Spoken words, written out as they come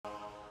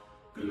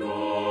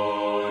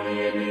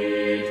Glory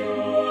be to the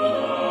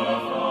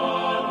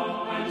Father,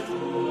 and to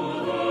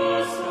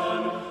the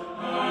Son,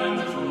 and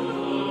to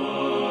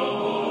the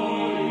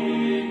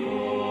Holy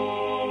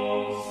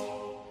Ghost,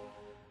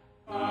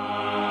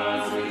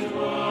 as it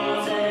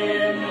was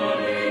in the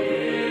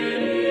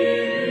beginning,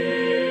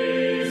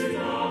 is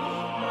now,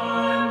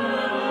 and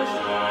ever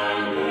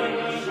shall be,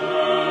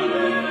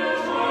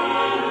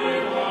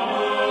 without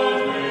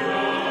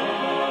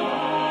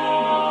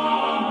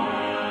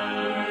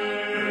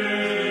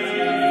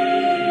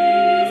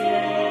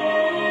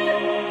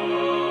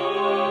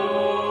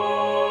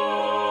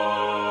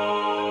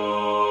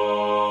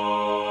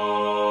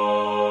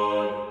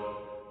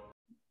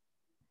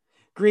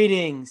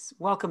Greetings.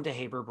 Welcome to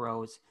Haber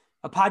Bros,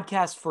 a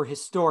podcast for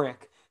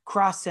historic,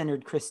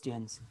 cross-centered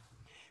Christians.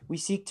 We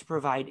seek to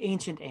provide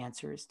ancient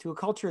answers to a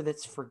culture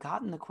that's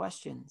forgotten the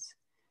questions.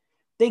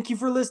 Thank you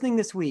for listening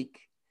this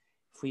week.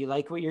 If you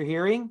like what you're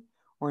hearing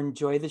or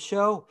enjoy the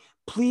show,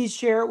 please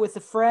share it with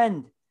a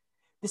friend.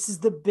 This is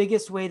the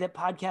biggest way that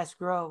podcasts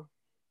grow.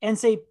 And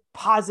say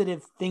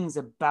positive things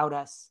about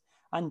us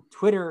on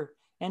Twitter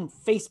and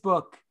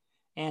Facebook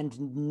and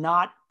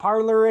not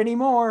Parler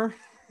anymore.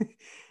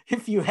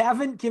 If you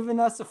haven't given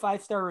us a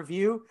 5-star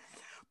review,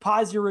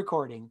 pause your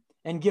recording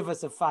and give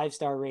us a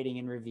 5-star rating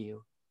and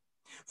review.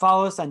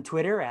 Follow us on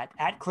Twitter at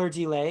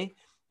 @ClergyLay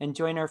and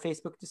join our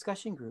Facebook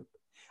discussion group.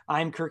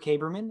 I'm Kirk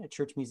Haberman, a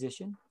church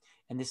musician,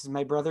 and this is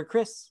my brother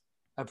Chris,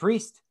 a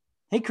priest.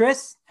 Hey,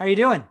 Chris, how are you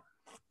doing?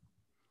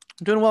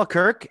 I'm doing well,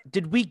 Kirk.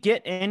 Did we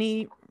get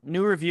any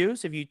new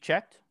reviews? Have you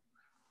checked?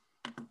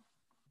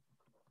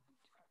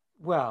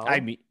 Well, I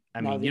mean,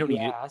 now you don't that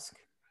need to. ask.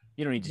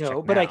 You don't need to No,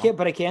 check but now.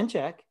 I can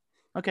check.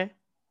 Okay.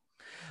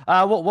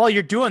 Well, while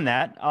you're doing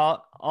that,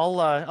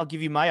 I'll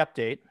give you my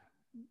update.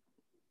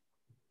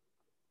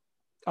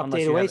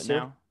 Unless Update you away, have it sir.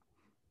 now.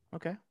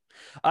 Okay.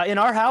 In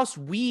our house,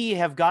 we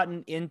have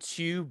gotten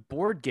into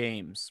board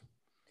games.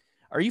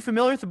 Are you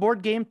familiar with the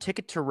board game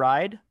Ticket to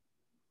Ride?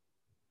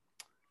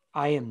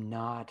 I am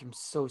not. I'm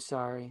so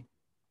sorry.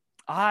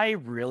 I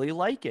really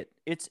like it.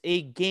 It's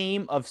a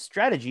game of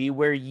strategy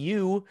where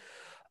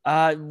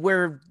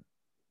where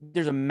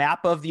there's a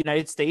map of the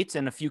United States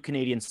and a few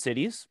Canadian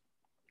cities,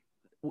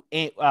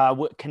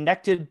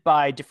 connected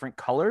by different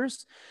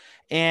colors,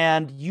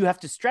 and you have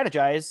to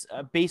strategize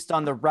based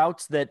on the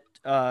routes that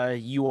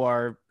you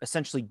are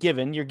essentially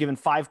given. You're given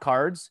 5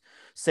 cards,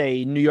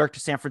 say New York to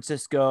San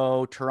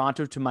Francisco,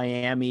 Toronto to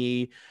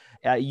Miami.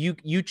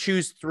 You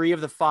choose 3 of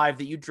the 5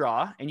 that you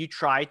draw, and you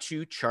try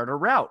to chart a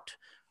route.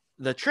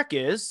 The trick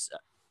is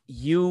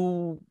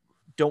you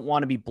don't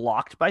want to be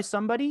blocked by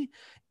somebody,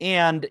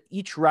 and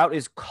each route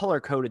is color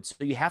coded. So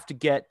you have to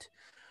get,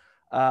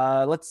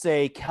 let's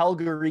say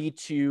Calgary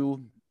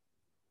to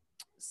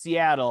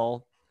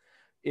Seattle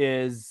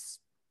is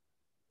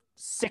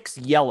 6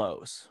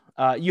 yellows.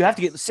 You have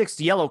to get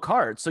 6 yellow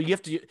cards. So you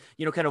have to,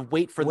 kind of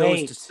wait for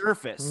those to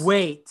surface.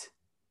 Wait,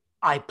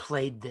 I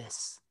played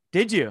this.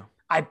 Did you?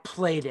 I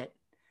played it.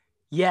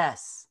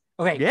 Yes.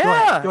 Okay.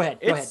 Yeah. Go ahead.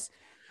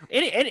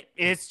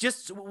 It's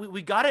just,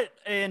 we got it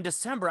in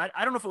December.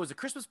 I don't know if it was a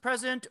Christmas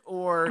present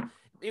or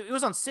it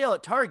was on sale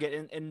at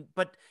Target,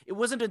 but it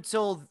wasn't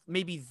until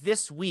maybe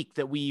this week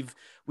that we've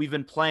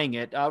been playing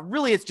it.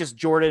 Really, it's just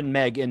Jordan,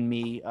 Meg, and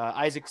me.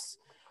 Isaac's.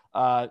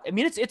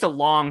 It's a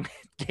long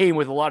game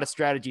with a lot of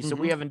strategy, so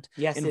we haven't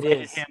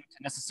invited him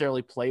to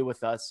necessarily play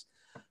with us.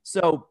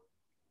 So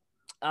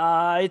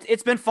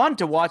it's been fun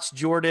to watch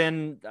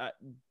Jordan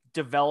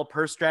develop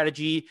her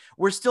strategy.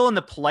 We're still in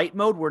the polite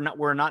mode.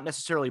 We're not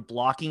necessarily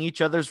blocking each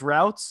other's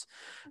routes.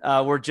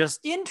 We're just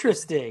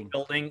interesting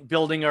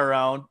building our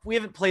own. We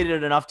haven't played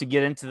it enough to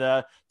get into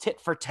the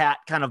tit for tat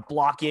kind of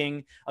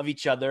blocking of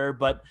each other,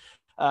 but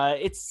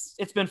it's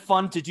been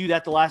fun to do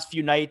that the last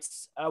few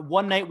nights.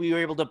 One night we were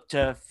able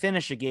to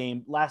finish a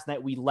game. Last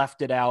night we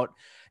left it out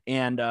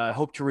and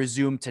hope to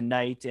resume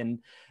tonight. And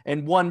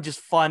one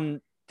just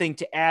fun thing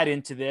to add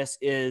into this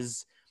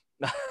is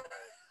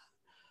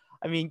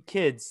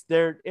kids,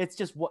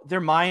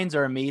 their minds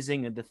are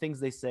amazing, and the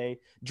things they say.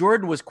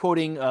 Jordan was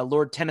quoting a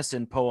Lord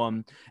Tennyson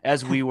poem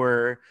as we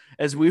were,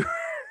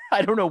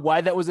 I don't know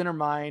why that was in her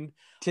mind.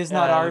 'Tis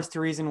not ours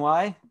to reason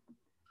why.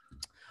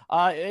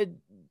 I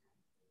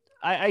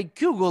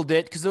Googled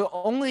it because the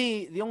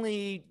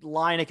only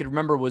line I could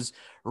remember was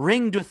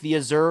 "ringed with the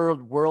azure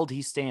world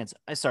he stands."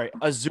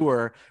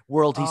 Azure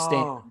world he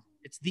stands.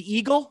 It's the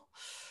eagle.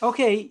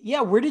 Okay,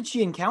 yeah. Where did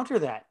she encounter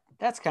that?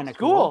 That's kind of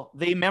cool.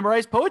 They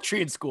memorize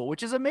poetry in school,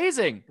 which is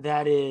amazing.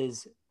 That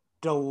is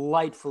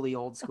delightfully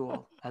old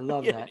school. I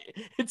love that.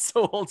 It's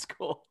so old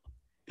school.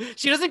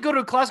 She doesn't go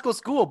to a classical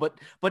school, but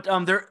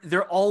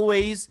they're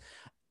always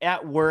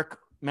at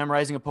work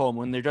memorizing a poem.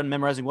 When they're done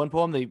memorizing one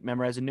poem, they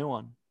memorize a new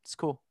one. It's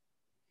cool.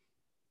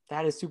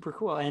 That is super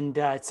cool. And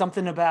it's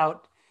something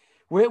about,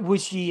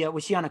 was she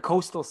on a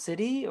coastal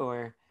city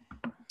or?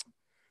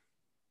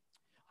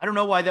 I don't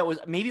know why that was.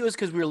 Maybe it was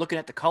because we were looking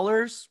at the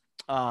colors.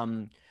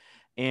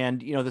 And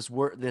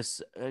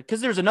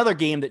because there's another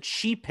game that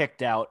she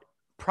picked out,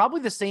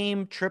 probably the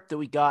same trip that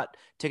we got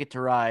Ticket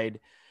to Ride.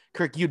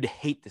 Kirk, you'd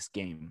hate this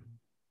game.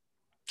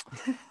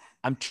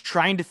 I'm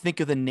trying to think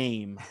of the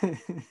name.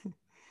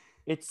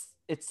 It's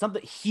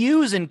something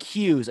Hues and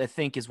Cues, I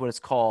think is what it's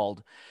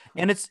called.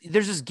 And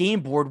there's this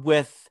game board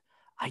with,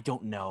 I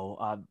don't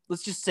know,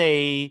 let's just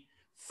say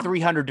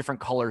 300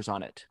 different colors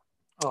on it.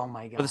 Oh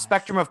my god. For the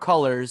spectrum of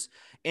colors,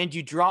 and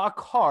you draw a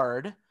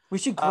card. We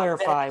should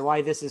clarify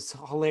why this is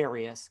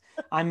hilarious.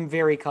 I'm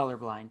very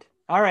colorblind.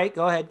 All right,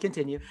 go ahead,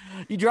 continue.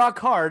 You draw a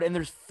card, and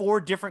there's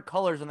 4 different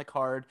colors on the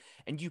card,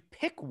 and you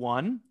pick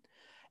one,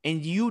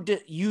 and you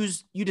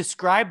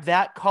describe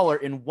that color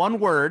in one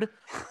word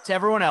to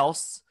everyone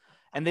else,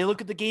 and they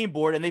look at the game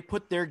board and they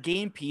put their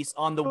game piece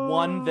on the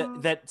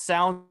one that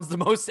sounds the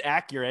most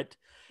accurate.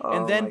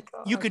 And then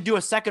you could do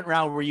a second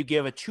round where you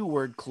give a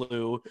 2-word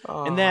clue,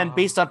 and then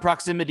based on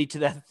proximity to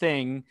that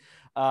thing.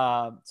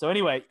 So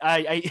anyway,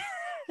 I've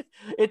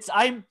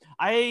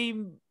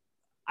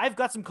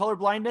got some color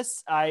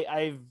blindness.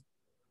 I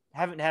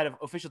haven't had an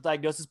official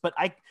diagnosis, but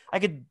I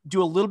could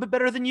do a little bit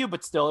better than you,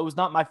 but still, it was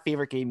not my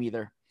favorite game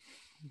either.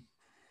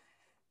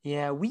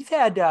 Yeah, we've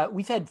had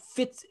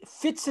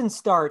fits and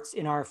starts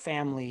in our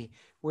family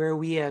where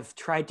we have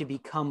tried to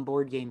become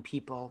board game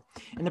people.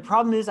 And the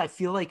problem is, I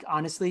feel like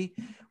honestly,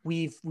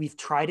 we've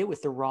tried it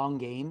with the wrong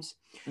games.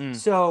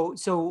 So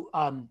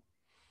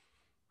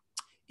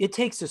it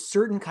takes a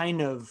certain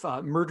kind of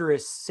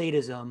murderous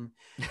sadism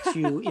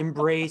to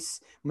embrace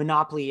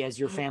Monopoly as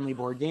your family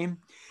board game,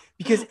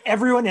 because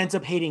everyone ends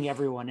up hating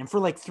everyone. And for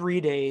like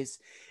 3 days,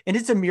 and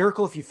it's a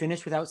miracle if you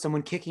finish without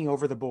someone kicking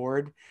over the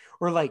board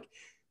or like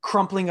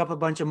crumpling up a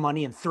bunch of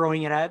money and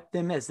throwing it at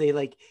them as they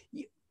like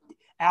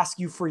ask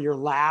you for your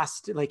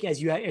last, like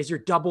as you're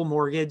double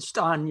mortgaged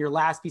on your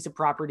last piece of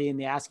property and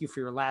they ask you for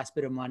your last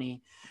bit of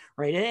money,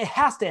 right? It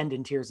has to end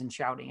in tears and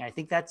shouting. I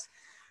think that's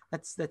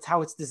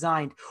how it's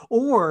designed.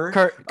 Or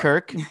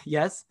Kirk.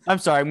 Yes. I'm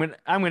sorry.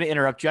 I'm going to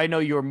interrupt you. I know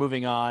you were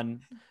moving on,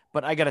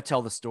 but I got to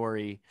tell the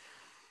story.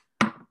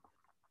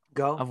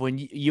 Go. Of when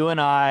you and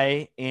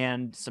I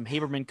and some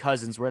Haberman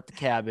cousins were at the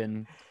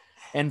cabin,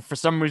 and for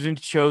some reason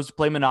chose to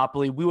play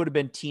Monopoly. We would have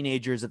been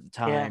teenagers at the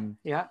time.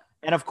 Yeah.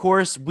 And of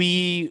course,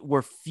 we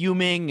were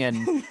fuming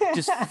and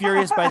just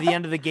furious by the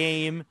end of the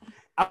game,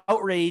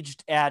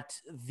 outraged at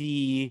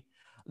the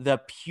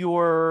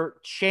pure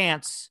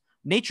chance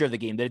nature of the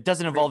game, that it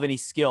doesn't involve any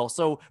skill.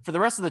 So for the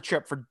rest of the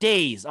trip, for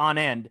days on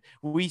end,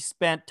 we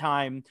spent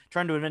time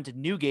trying to invent a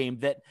new game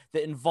that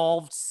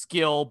involved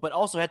skill, but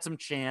also had some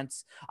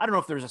chance. I don't know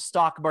if there was a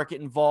stock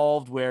market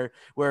involved where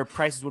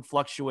prices would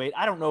fluctuate.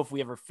 I don't know if we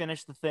ever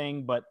finished the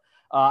thing, but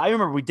I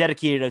remember we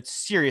dedicated a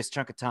serious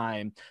chunk of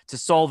time to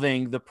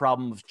solving the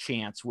problem of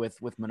chance with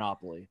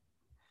Monopoly.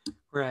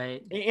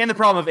 Right. And the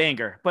problem of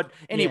anger. But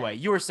anyway,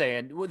 you were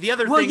saying the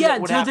other thing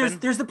that would so happen.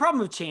 there's the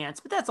problem of chance,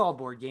 but that's all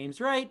board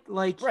games, right?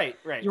 Like Right.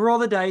 You roll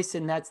the dice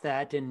and that's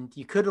that. And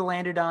you could have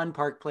landed on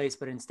Park Place,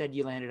 but instead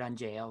you landed on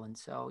jail. And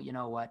so, you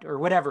know what, or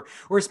whatever,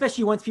 or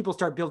especially once people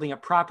start building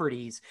up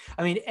properties.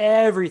 I mean,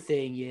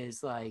 everything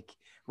is like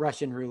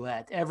Russian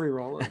roulette, every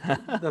roll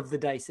of the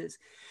dices.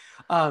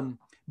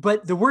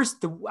 But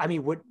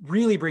what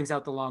really brings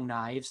out the long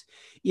knives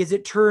is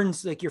it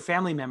turns like your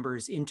family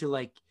members into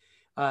like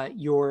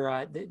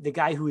the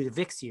guy who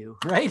evicts you,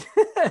 right?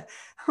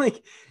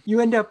 Like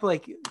you end up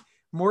like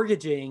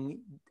mortgaging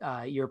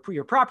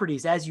your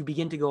properties as you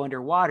begin to go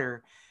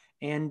underwater.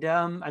 And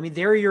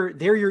they're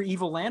your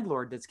evil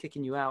landlord that's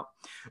kicking you out.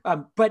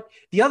 But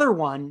the other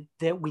one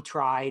that we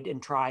tried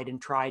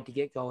to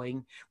get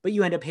going, but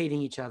you end up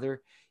hating each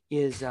other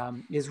is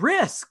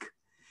Risk.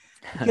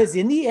 Because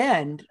in the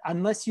end,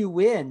 unless you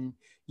win,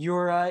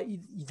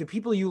 the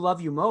people you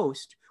love you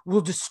most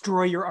will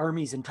destroy your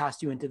armies and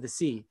toss you into the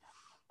sea,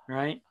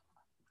 right?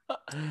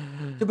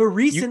 But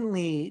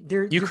recently,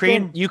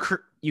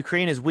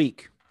 Ukraine is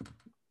weak.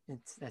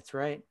 That's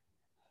right.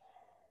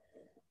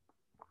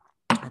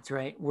 That's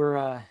right. We're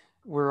all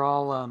we're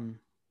all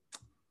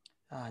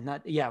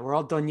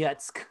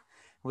Donetsk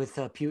with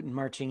Putin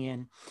marching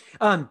in.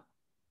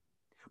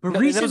 But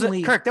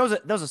recently, Kirk, that was a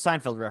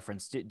Seinfeld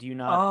reference. Do you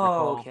not?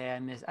 recall? Okay.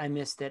 I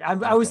missed it.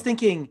 I was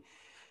thinking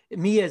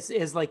me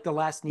as like the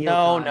last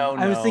neocon. No.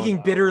 I was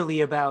thinking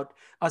bitterly about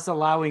us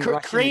allowing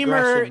Russian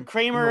aggression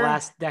in the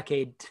last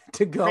decade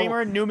to go.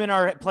 Kramer and Newman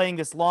are playing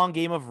this long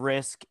game of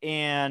Risk,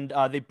 and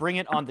they bring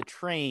it on the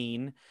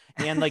train,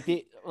 and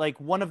like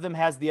one of them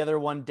has the other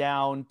one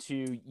down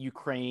to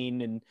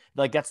Ukraine, and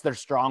like that's their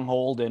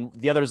stronghold, and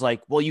the other's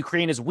like, well,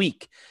 Ukraine is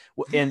weak,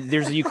 and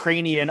there's a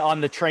Ukrainian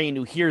on the train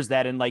who hears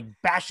that and like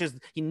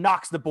he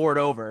knocks the board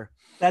over.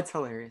 That's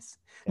hilarious.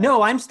 Yeah.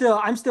 No, I'm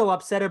still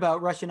upset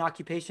about Russian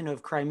occupation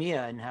of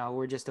Crimea and how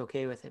we're just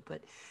okay with it,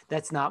 but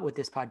that's not what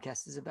this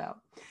podcast is about.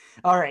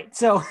 All right.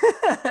 So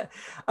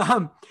what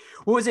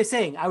was I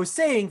saying? I was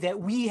saying that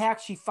we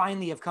actually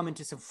finally have come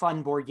into some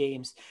fun board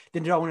games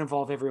that don't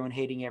involve everyone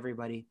hating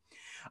everybody.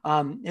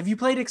 Have you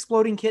played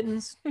Exploding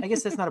Kittens? I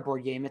guess that's not a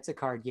board game. It's a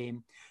card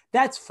game.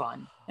 That's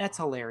fun. That's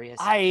hilarious.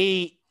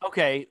 I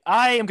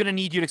am going to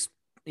need you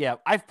to,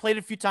 I've played it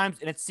a few times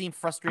and it seemed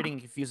frustrating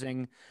and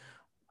confusing.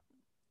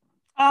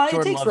 It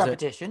Jordan takes loves it.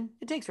 repetition.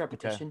 It takes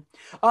repetition.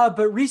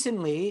 But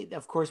recently,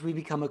 of course, we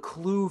become a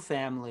Clue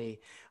family.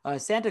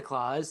 Santa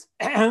Claus,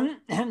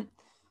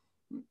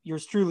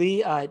 yours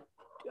truly,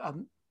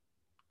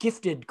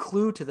 gifted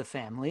Clue to the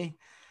family,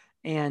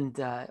 and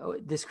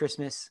this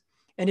Christmas,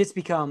 and it's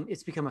become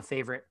a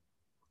favorite.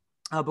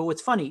 But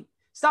what's funny?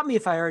 Stop me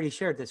if I already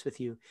shared this with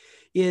you.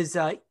 Is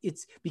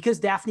it's because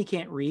Daphne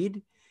can't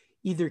read.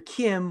 Either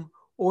Kim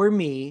or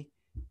me.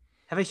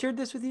 Have I shared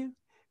this with you?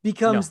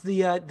 Becomes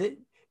the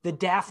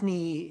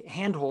Daphne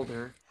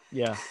handholder.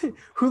 Yeah.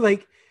 Who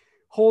like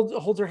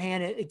holds her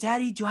hand.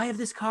 Daddy, do I have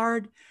this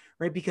card?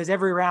 Right, because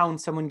every round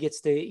someone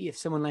gets to, if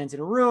someone lands in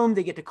a room,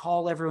 they get to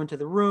call everyone to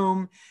the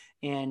room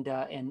and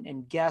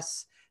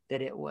guess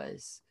that it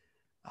was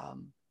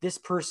this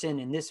person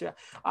and this.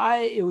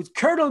 It was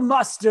Colonel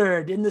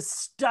Mustard in the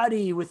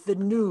study with the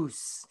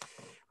noose.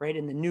 Right,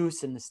 in the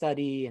noose in the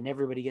study, and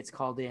everybody gets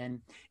called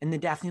in, and then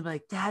Daphne will be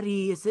like,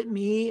 "Daddy, is it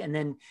me?" And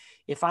then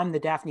if I'm the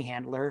Daphne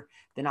handler,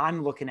 then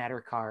I'm looking at her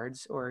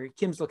cards, or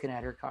Kim's looking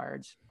at her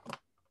cards.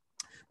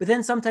 But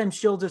then sometimes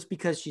she'll, just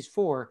because she's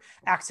 4,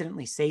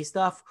 accidentally say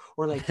stuff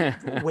or like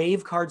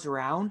wave cards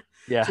around.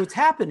 Yeah. So what's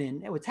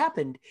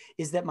happened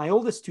is that my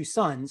oldest 2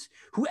 sons,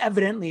 who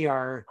evidently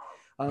are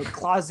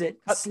closet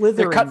Slytherin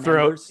They're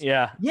cutthroat. members,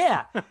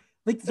 Yeah.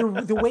 like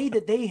the way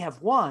that they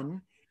have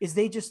won is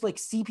they just like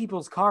see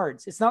people's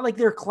cards. It's not like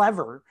they're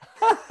clever.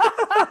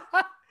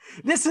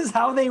 This is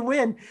how they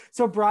win.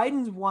 So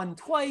Bryden's won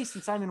twice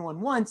and Simon won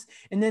once,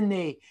 and then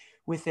they,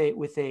 with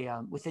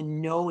a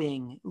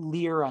knowing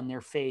leer on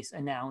their face,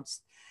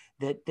 announced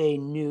that they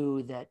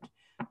knew that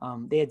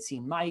they had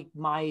seen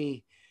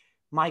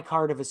my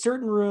card of a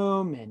certain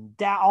room, and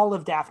all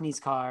of Daphne's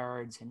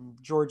cards, and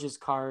George's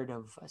card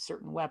of a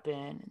certain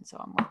weapon. And so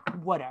I'm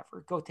like,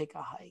 whatever, go take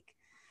a hike.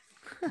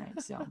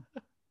 Right, so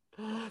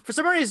for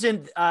some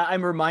reason,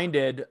 I'm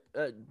reminded,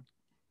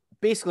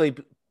 basically,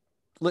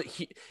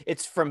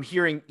 it's from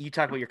hearing you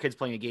talk about your kids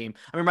playing a game.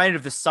 I'm reminded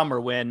of this summer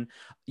when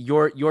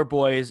your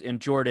boys and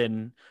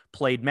Jordan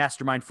played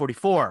Mastermind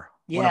 44,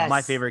 one of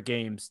my favorite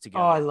games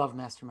together. Oh, I love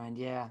Mastermind.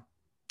 Yeah.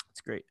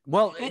 It's great.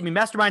 Well, I mean,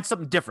 Mastermind's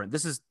something different.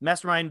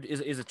 Mastermind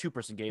is a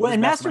 2-person game. Well,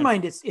 and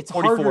Mastermind, it's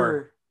 44.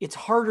 harder. It's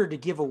harder to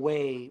give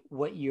away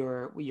what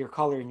your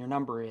color and your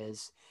number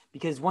is,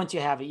 because once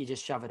you have it, you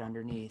just shove it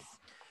underneath.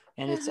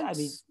 And it's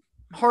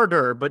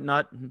harder, but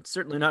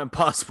certainly not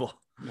impossible.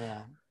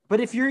 Yeah. But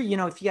if you're,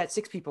 if you got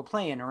 6 people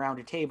playing around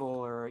a table,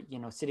 or,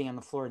 sitting on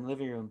the floor in the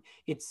living room,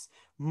 it's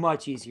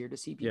much easier to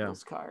see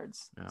people's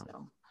cards. Yeah.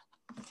 So,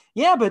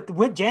 yeah,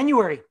 but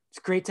January, it's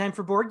a great time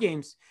for board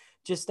games.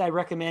 I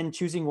recommend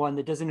choosing one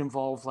that doesn't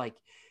involve like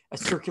a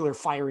circular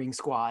firing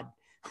squad.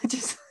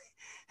 Just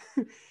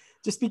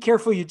be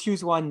careful you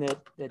choose one that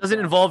doesn't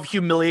involve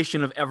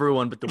humiliation of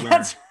everyone but the winner.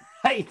 That's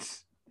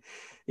right.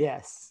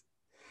 Yes.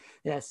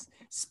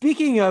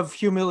 Speaking of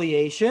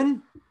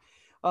humiliation,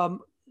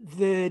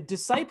 the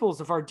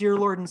disciples of our dear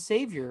Lord and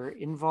Savior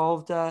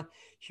involved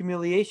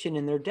humiliation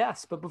in their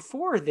deaths. But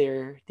before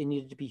they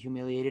needed to be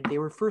humiliated, they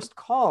were first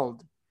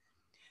called.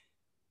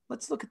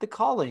 Let's look at the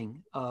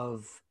calling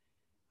of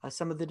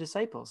some of the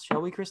disciples.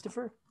 Shall we,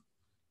 Christopher?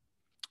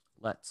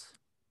 Let's.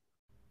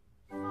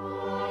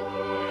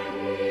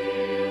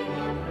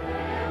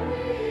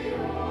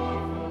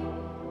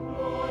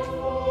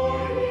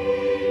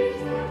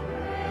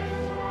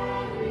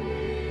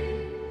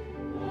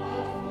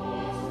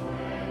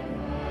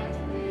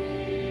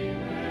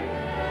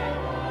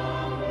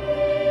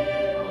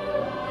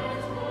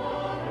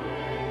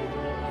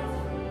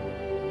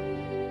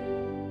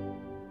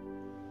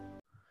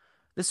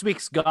 This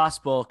week's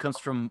gospel comes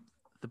from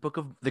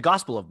the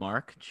Gospel of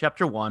Mark,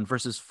 chapter 1,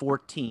 verses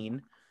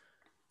 14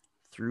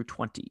 through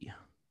 20.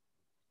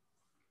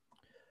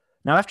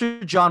 Now,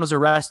 after John was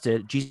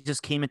arrested, Jesus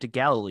came into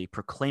Galilee,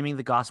 proclaiming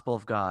the gospel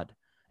of God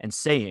and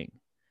saying,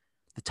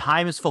 "The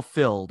time is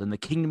fulfilled and the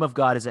kingdom of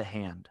God is at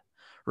hand.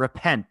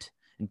 Repent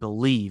and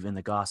believe in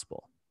the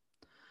gospel."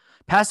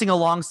 Passing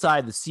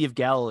alongside the Sea of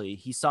Galilee,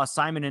 he saw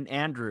Simon and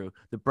Andrew,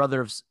 the brother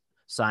of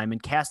Simon,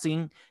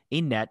 casting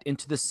a net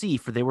into the sea,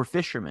 for they were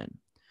fishermen.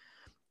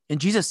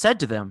 And Jesus said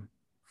to them,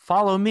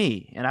 "Follow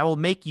me, and I will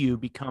make you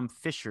become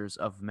fishers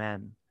of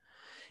men."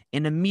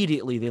 And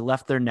immediately they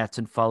left their nets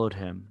and followed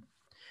him.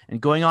 And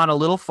going on a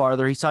little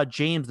farther, he saw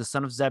James, the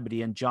son of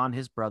Zebedee, and John,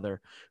 his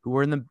brother, who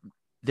were in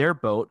their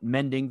boat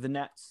mending the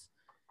nets.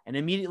 And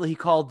immediately he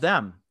called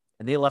them,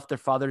 and they left their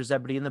father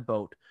Zebedee in the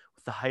boat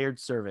with the hired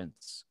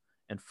servants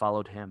and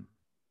followed him.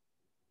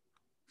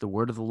 The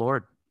word of the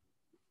Lord.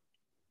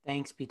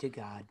 Thanks be to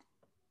God.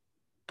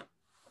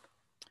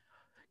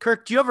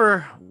 Kirk, do you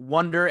ever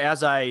wonder,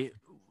 as I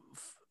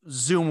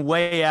zoom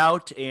way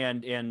out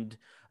and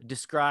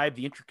describe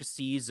the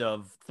intricacies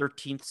of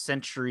 13th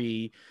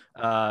century,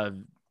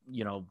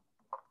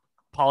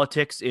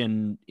 politics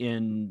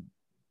in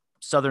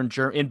southern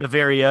Germany, in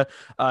Bavaria,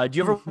 do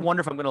you ever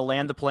wonder if I'm going to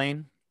land the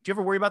plane? Do you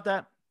ever worry about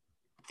that?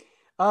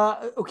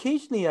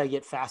 Occasionally I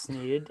get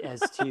fascinated as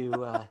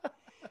to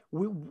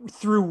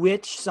through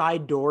which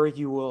side door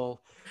you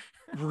will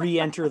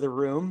re-enter the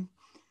room.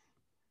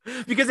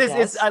 because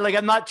Yes.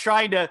 I'm not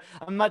trying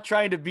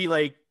to be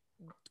like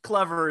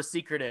clever or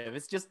secretive.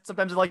 It's just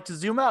sometimes I like to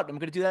zoom out. I'm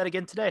going to do that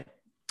again today.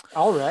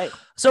 All right.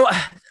 So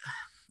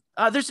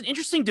there's an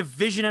interesting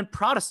division in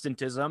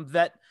Protestantism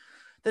that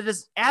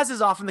is, as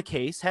is often the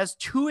case, has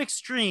two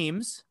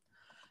extremes,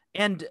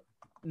 and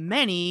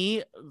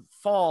many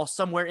fall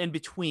somewhere in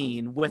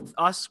between, with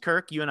us,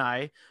 Kirk, you and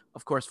I,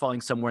 of course, falling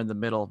somewhere in the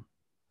middle.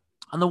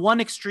 On the one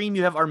extreme,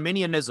 you have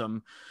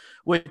Arminianism,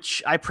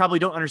 which I probably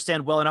don't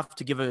understand well enough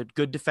to give a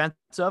good defense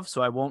of,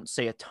 so I won't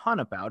say a ton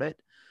about it.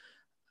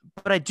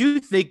 But I do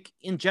think,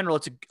 in general,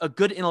 it's a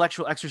good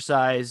intellectual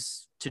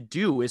exercise to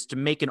do, is to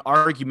make an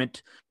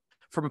argument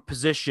from a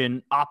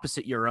position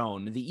opposite your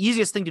own. The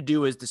easiest thing to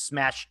do is to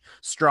smash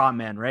straw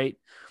men, right?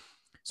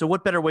 So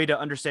what better way to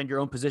understand your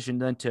own position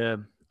than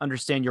to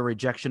understand your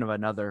rejection of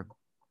another?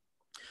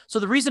 So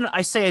the reason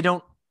I say I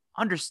don't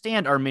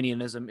understand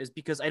Arminianism is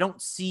because I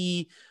don't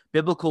see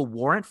biblical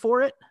warrant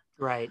for it.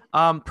 Right.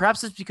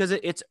 Perhaps it's because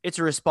it's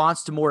a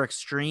response to more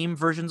extreme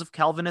versions of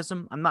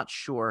Calvinism. I'm not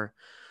sure.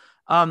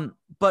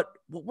 But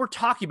what we're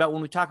talking about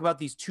when we talk about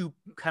these two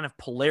kind of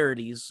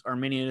polarities,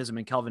 Arminianism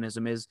and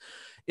Calvinism, is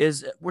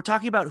we're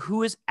talking about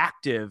who is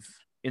active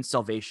in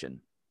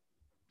salvation.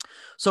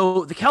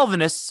 So the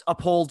Calvinists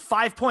uphold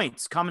 5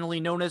 points, commonly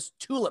known as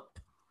TULIP: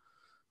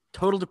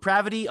 total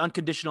depravity,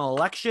 unconditional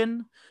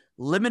election,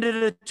 limited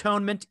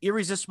atonement,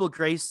 irresistible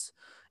grace,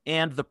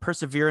 and the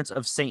perseverance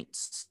of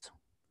saints.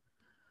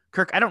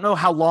 Kirk, I don't know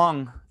how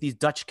long these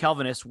Dutch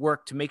Calvinists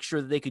worked to make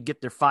sure that they could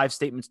get their 5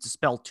 statements to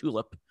spell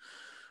tulip.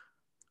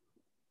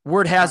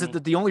 Word has it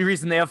that the only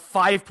reason they have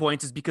 5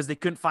 points is because they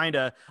couldn't find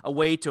a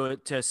way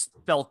to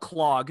spell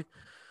clog.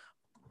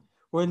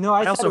 Well, no,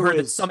 I also heard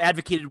that some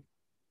advocated.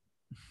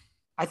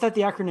 I thought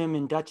the acronym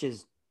in Dutch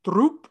is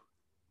troep.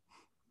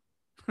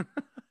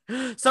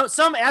 So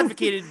some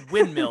advocated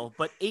windmill,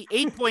 but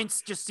eight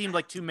points just seemed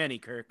like too many,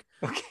 Kirk.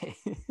 Okay.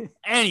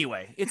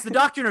 Anyway, it's the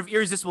doctrine of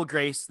irresistible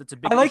grace that's a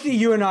big I like issue. that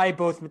you and I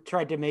both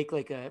tried to make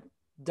like a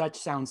Dutch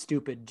sound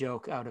stupid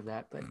joke out of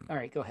that, but all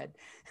right, go ahead.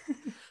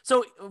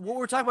 So what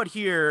we're talking about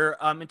here,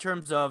 in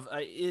terms of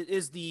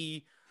is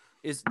the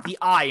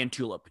I in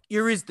TULIP.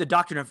 The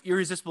doctrine of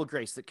irresistible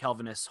grace that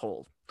Calvinists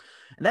hold.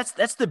 And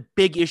that's the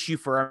big issue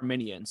for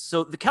Arminians.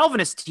 So the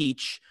Calvinists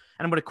teach,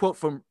 and I'm going to quote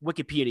from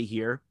Wikipedia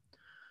here,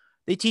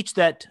 they teach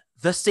that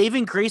the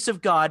saving grace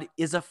of God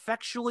is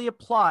effectually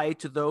applied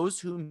to those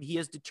whom he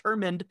has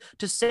determined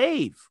to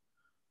save,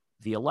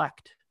 the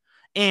elect,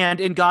 and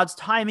in God's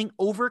timing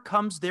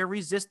overcomes their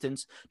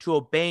resistance to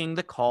obeying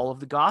the call of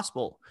the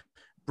gospel,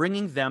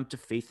 bringing them to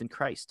faith in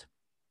Christ.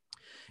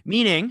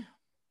 Meaning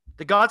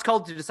that God's call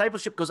to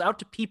discipleship goes out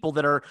to people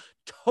that are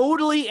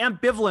totally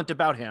ambivalent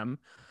about him,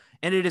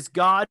 and it is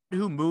God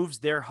who moves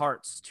their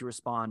hearts to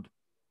respond.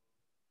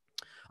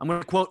 I'm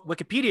going to quote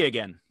Wikipedia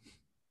again.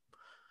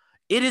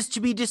 It is to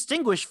be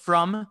distinguished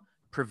from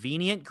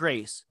prevenient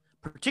grace,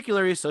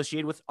 particularly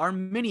associated with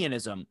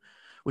Arminianism,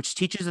 which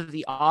teaches that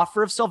the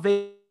offer of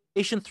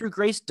salvation through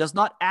grace does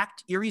not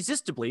act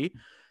irresistibly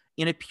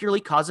in a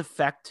purely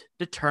cause-effect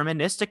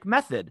deterministic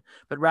method,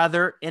 but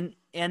rather in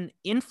an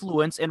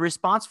influence and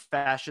response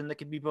fashion that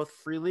can be both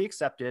freely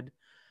accepted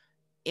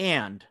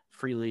and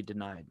freely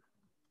denied.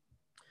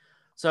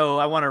 So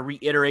I want to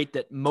reiterate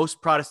that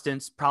most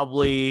Protestants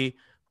probably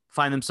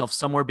find themselves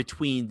somewhere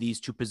between these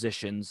two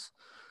positions.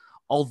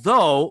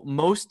 Although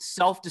most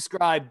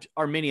self-described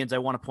Arminians, I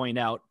want to point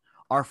out,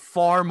 are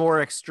far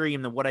more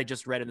extreme than what I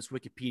just read in this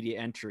Wikipedia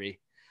entry.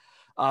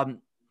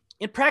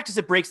 In practice,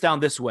 it breaks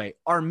down this way.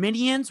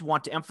 Arminians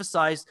want to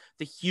emphasize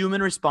the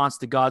human response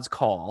to God's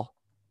call,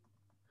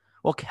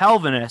 while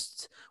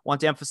Calvinists want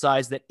to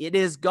emphasize that it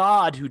is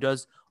God who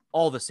does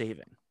all the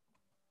saving.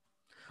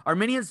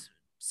 Arminians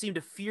seem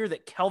to fear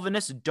that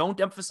Calvinists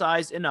don't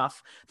emphasize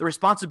enough the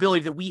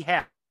responsibility that we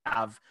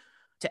have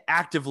to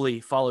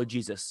actively follow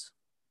Jesus.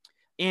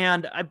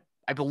 And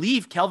I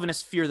believe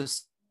Calvinists fear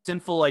the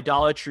sinful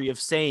idolatry of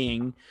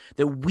saying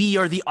that we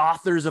are the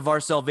authors of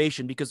our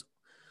salvation because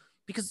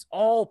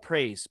all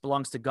praise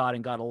belongs to God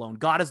and God alone.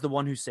 God is the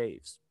one who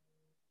saves.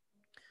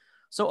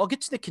 So I'll get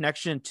to the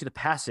connection to the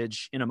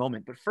passage in a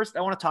moment, but first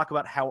I want to talk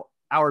about how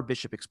our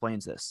bishop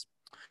explains this.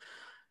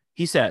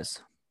 He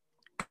says,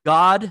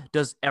 God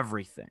does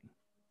everything.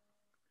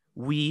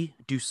 We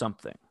do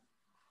something.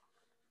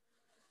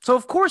 So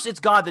of course it's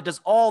God that does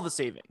all the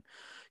saving.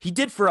 He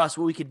did for us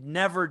what we could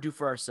never do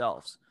for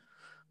ourselves.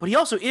 But he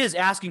also is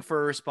asking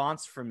for a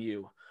response from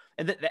you.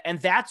 And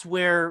that's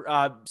where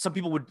some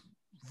people would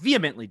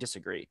vehemently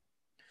disagree.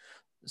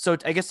 So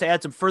I guess to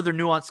add some further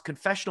nuance,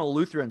 confessional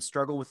Lutherans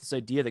struggle with this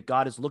idea that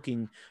God is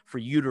looking for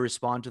you to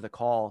respond to the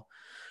call.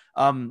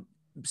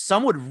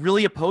 Some would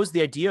really oppose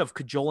the idea of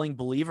cajoling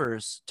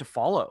believers to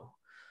follow.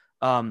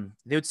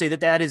 They would say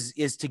that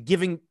is to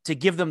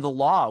give them the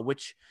law,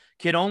 which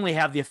can only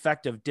have the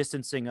effect of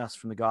distancing us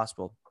from the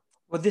gospel.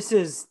 Well, this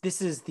is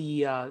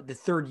the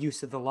third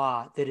use of the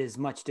law that is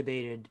much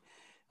debated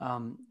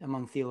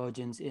among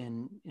theologians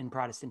in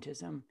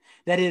Protestantism.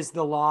 That is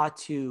the law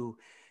to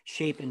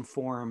shape and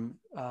form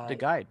to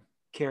guide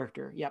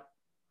character. Yep.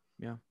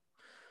 Yeah.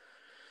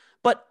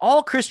 But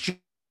all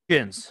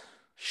Christians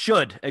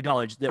should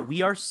acknowledge that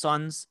we are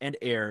sons and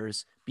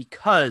heirs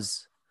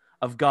because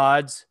of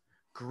God's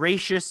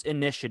gracious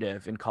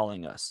initiative in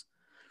calling us.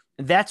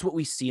 And that's what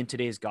we see in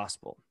today's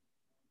gospel.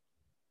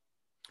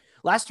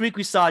 Last week,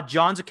 we saw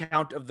John's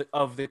account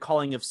of the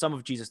calling of some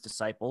of Jesus'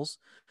 disciples.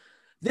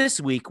 This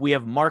week, we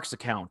have Mark's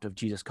account of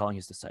Jesus calling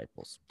his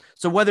disciples.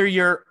 So whether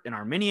you're an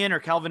Arminian or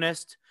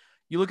Calvinist,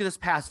 you look at this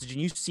passage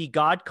and you see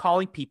God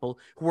calling people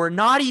who are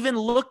not even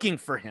looking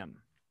for him.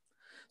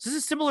 So this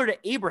is similar to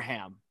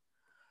Abraham.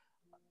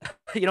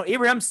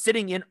 Abraham's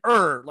sitting in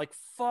Ur, like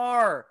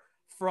far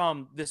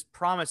from this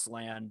promised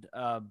land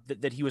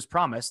that he was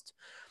promised.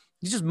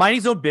 He's just minding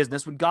his own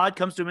business when God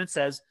comes to him and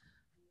says,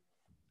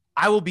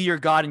 I will be your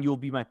God and you will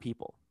be my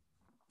people.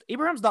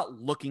 Abraham's not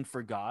looking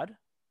for God.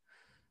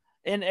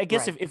 And I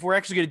guess Right. if we're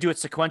actually going to do it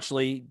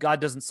sequentially,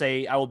 God doesn't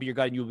say, I will be your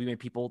God and you will be my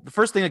people. The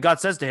first thing that God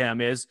says to him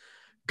is,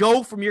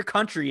 go from your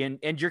country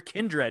and your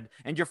kindred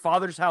and your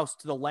father's house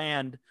to the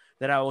land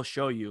that I will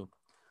show you.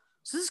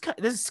 So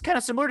this is kind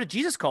of similar to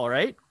Jesus' call,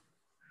 right?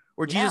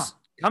 Where Yeah. Jesus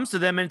comes to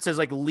them and says,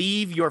 like,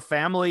 leave your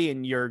family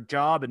and your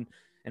job and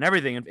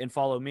everything and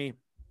follow me.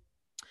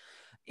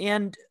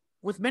 And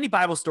with many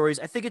Bible stories,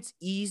 I think it's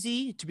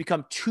easy to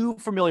become too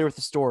familiar with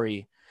the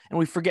story, and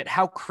we forget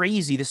how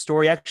crazy the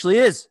story actually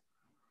is.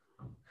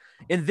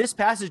 In this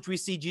passage, we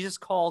see Jesus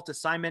call to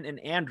Simon and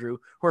Andrew,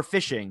 who are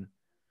fishing.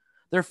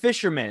 They're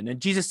fishermen,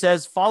 and Jesus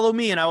says, follow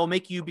me, and I will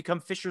make you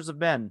become fishers of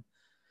men.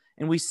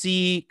 And we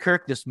see,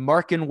 Kirk, this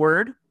Markan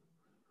word.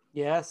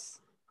 Yes.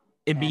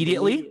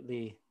 Immediately. And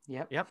immediately.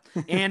 Yep.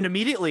 And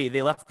immediately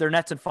they left their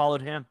nets and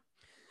followed him.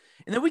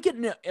 And then we get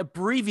an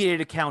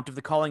abbreviated account of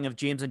the calling of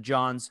James and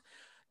John,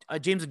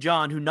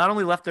 who not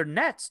only left their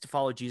nets to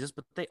follow Jesus,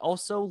 but they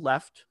also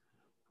left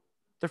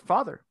their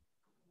father.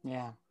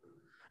 Yeah.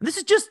 And this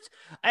is just,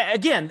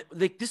 again,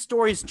 like this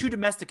story is too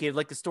domesticated,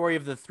 like the story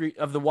of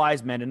the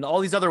wise men and all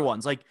these other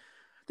ones. Like,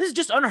 this is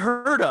just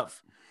unheard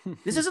of.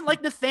 This isn't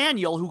like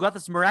Nathaniel, who got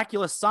this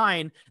miraculous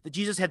sign that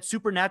Jesus had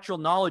supernatural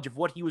knowledge of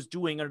what he was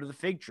doing under the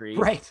fig tree.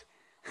 Right.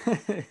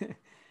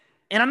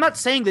 And I'm not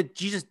saying that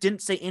Jesus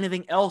didn't say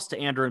anything else to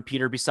Andrew and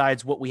Peter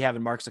besides what we have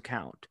in Mark's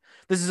account.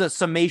 This is a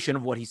summation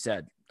of what he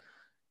said.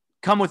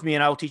 Come with me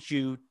and I will teach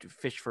you to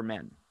fish for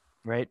men,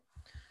 right?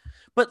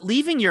 But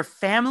leaving your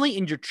family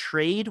and your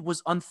trade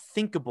was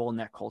unthinkable in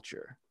that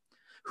culture.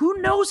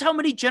 Who knows how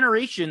many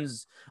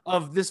generations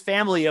of this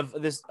family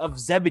of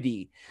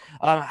Zebedee,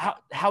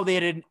 how they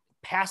had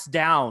passed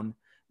down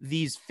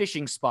these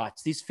fishing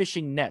spots, these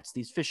fishing nets,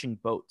 these fishing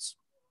boats.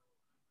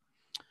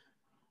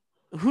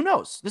 Who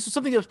knows? This was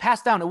something that was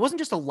passed down. It wasn't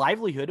just a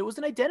livelihood, it was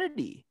an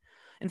identity.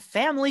 And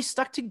families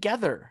stuck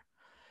together.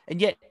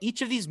 And yet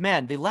each of these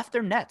men, they left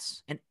their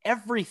nets and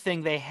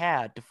everything they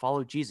had to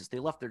follow Jesus. They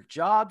left their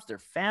jobs, their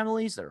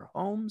families, their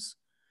homes.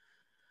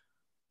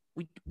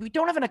 We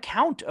don't have an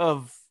account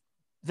of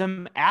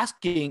them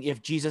asking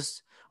if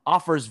Jesus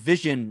offers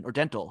vision or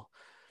dental.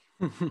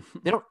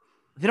 They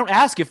don't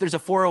ask if there's a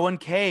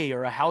 401k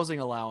or a housing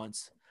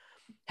allowance.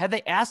 Had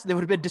they asked, they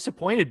would have been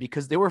disappointed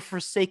because they were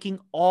forsaking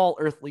all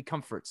earthly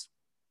comforts.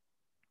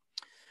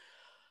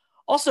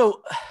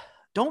 Also,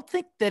 don't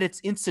think that it's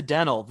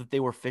incidental that they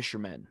were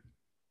fishermen.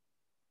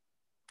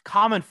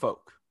 Common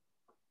folk.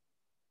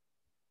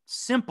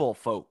 Simple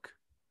folk.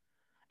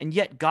 And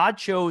yet God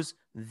chose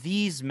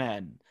these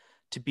men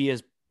to be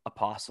his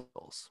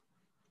apostles.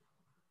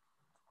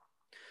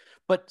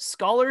 But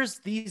scholars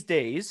these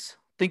days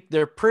think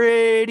they're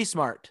pretty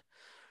smart.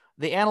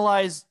 They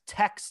analyze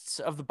texts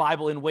of the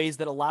Bible in ways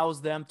that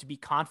allows them to be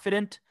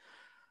confident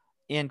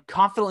and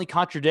confidently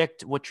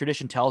contradict what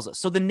tradition tells us.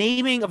 So the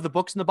naming of the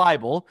books in the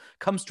Bible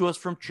comes to us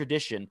from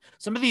tradition.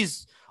 Some of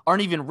these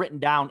aren't even written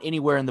down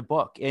anywhere in the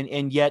book,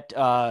 and yet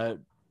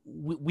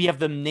we have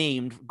them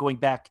named going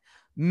back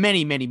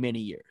many, many, many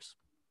years.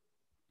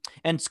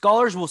 And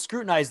scholars will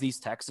scrutinize these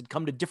texts and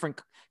come to different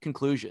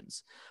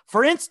conclusions.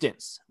 For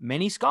instance,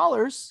 many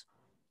scholars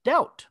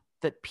doubt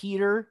that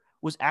Peter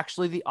was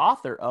actually the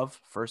author of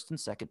 1st and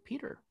 2nd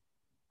Peter.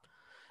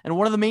 And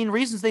one of the main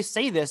reasons they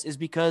say this is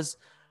because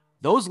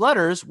those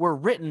letters were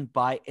written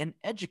by an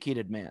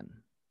educated man.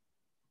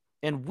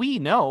 And we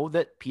know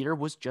that Peter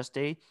was just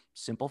a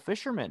simple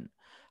fisherman.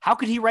 How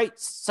could he write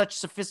such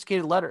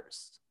sophisticated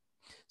letters?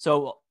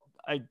 So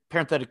I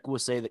parenthetically will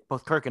say that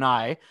both Kirk and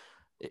I,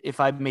 if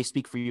I may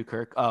speak for you,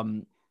 Kirk,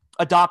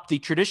 adopt the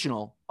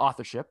traditional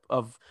authorship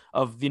of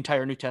the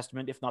entire New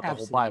Testament, if not the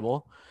Absolutely. whole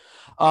Bible.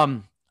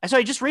 So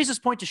I just raised this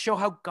point to show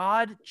how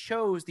God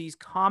chose these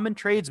common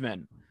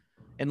tradesmen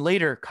and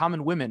later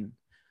common women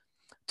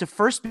to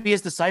first be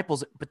his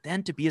disciples, but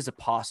then to be his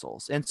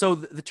apostles. And so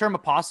the term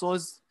apostle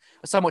is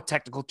a somewhat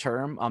technical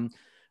term,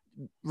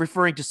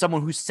 referring to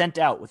someone who's sent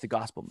out with the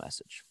gospel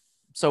message.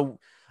 So,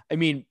 I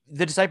mean,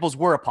 the disciples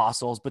were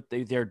apostles, but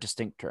they're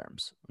distinct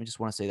terms. I just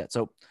want to say that.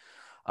 So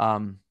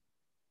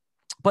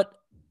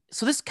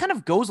this kind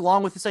of goes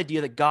along with this idea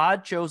that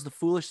God chose the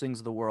foolish things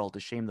of the world to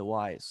shame the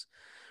wise.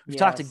 We've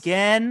talked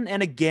again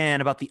and again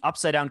about the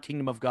upside down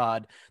kingdom of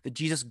God, that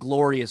Jesus'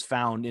 glory is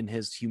found in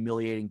his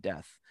humiliating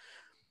death.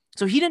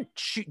 So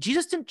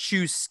Jesus didn't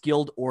choose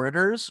skilled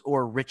orators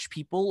or rich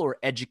people or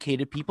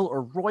educated people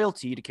or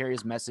royalty to carry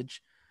his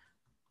message.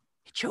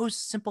 He chose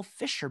simple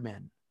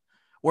fishermen,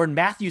 or in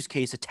Matthew's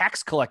case, a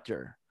tax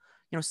collector,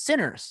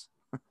 sinners.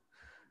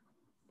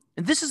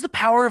 And this is the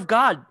power of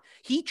God.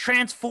 He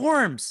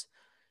transforms.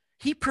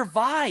 He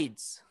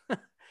provides.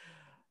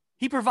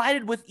 He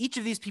provided with each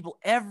of these people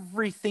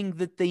everything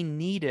that they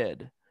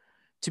needed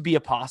to be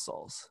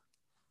apostles.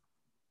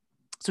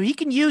 So he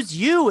can use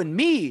you and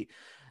me,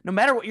 no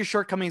matter what your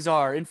shortcomings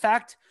are. In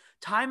fact,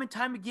 time and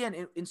time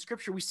again in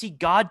Scripture, we see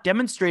God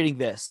demonstrating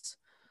this.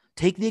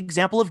 Take the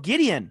example of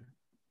Gideon.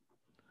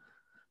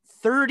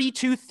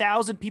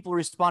 32,000 people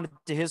responded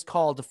to his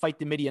call to fight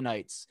the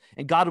Midianites,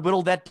 and God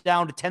whittled that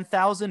down to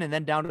 10,000 and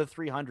then down to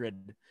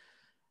 300.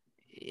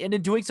 And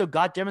in doing so,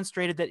 God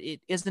demonstrated that it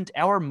isn't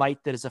our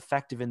might that is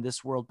effective in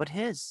this world, but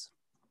his.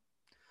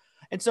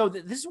 And so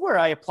this is where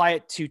I apply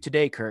it to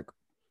today, Kirk.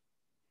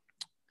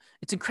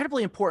 It's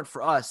incredibly important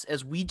for us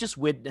as we just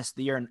witnessed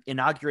the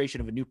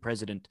inauguration of a new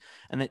president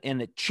and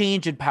a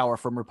change in power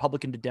from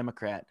Republican to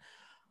Democrat.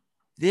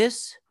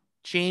 This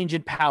change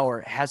in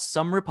power has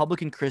some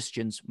Republican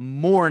Christians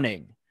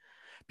mourning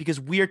because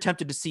we are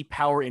tempted to see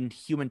power in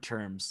human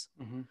terms,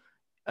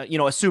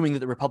 assuming that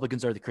the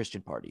Republicans are the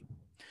Christian party.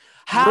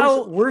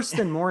 How worse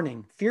than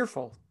mourning,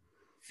 fearful.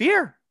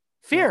 Fear.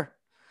 Yeah.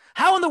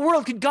 How in the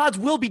world can God's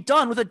will be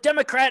done with a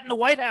Democrat in the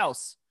White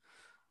House?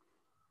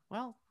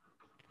 Well,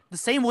 the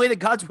same way that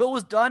God's will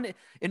was done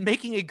in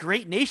making a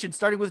great nation,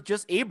 starting with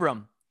just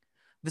Abram.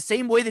 The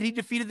same way that he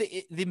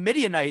defeated the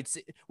Midianites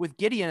with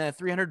Gideon and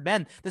 300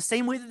 men. The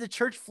same way that the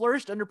church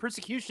flourished under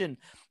persecution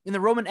in the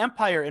Roman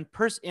Empire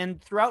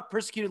and throughout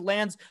persecuted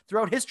lands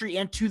throughout history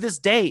and to this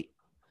day.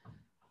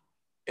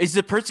 Is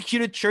the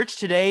persecuted church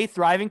today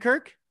thriving,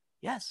 Kirk?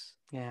 Yes.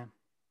 Yeah.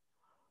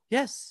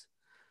 Yes.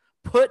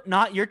 Put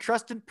not your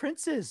trust in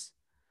princes.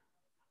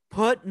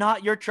 Put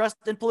not your trust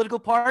in political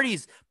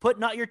parties. Put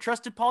not your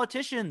trust in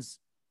politicians.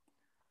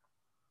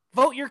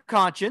 Vote your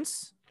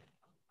conscience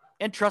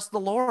and trust the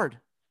Lord.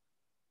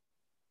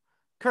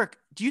 Kirk,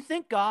 do you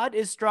think God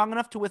is strong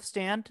enough to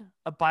withstand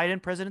a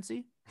Biden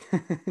presidency?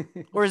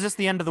 Or is this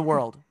the end of the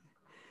world?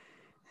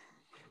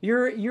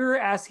 You're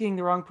asking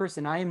the wrong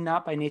person. I am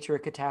not by nature a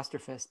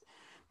catastrophist.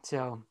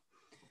 So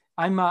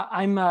I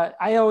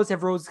always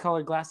have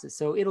rose-colored glasses,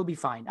 so it'll be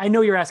fine. I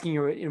know you're asking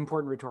an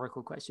important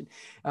rhetorical question.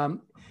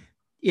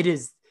 It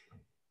is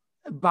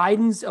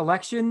Biden's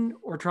election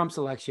or Trump's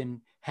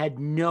election had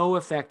no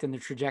effect on the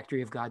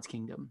trajectory of God's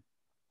kingdom.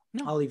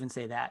 No. I'll even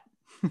say that.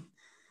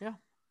 Yeah.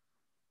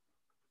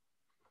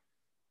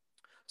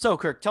 So,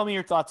 Kirk, tell me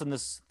your thoughts on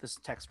this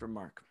text from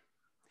Mark.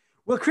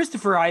 Well,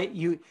 Christopher,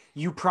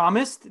 you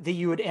promised that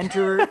you would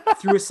enter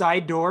through a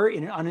side door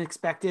in an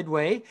unexpected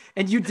way,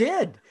 and you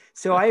did.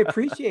 So I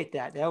appreciate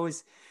that. That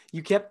was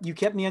you kept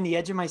me on the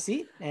edge of my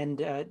seat,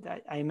 and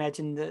I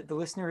imagine the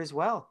listener as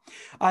well.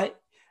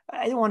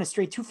 I don't want to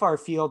stray too far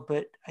afield,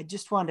 but I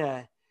just want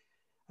to.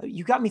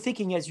 You got me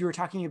thinking as you were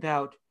talking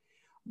about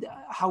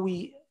how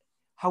we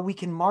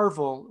can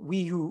marvel,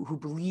 we who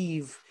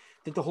believe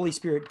that the Holy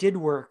Spirit did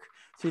work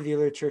through the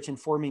early church in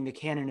forming the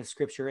canon of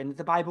Scripture, and that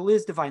the Bible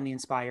is divinely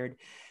inspired,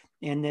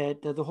 and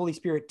that the Holy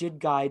Spirit did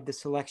guide the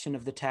selection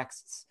of the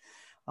texts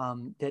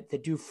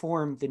that do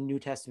form the New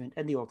Testament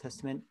and the Old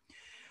Testament.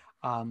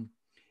 I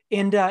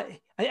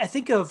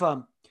think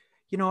of,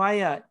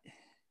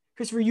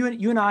 Christopher,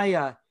 you and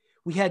I,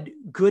 we had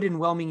good and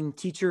well-meaning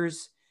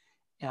teachers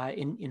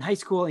in high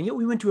school, and yet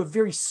we went to a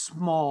very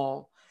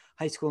small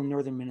high school in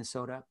northern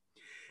Minnesota.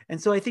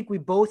 And so I think we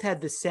both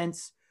had the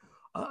sense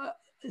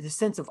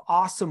of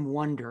awesome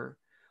wonder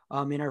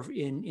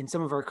in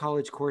some of our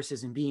college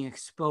courses and being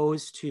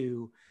exposed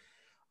to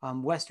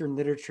Western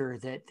literature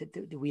that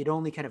we had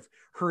only kind of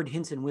heard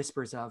hints and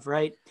whispers of,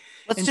 right?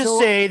 Let's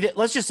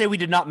just say we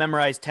did not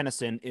memorize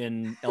Tennyson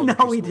in elementary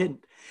school. No, we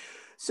didn't.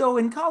 So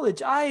in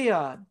college,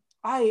 I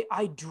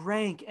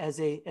drank as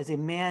a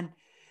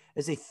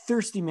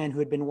thirsty man who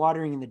had been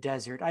watering in the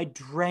desert. I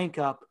drank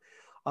up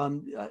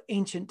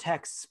ancient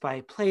texts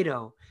by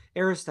Plato,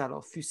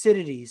 Aristotle,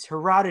 Thucydides,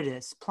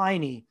 Herodotus,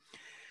 Pliny.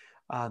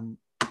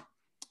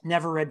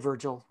 Never read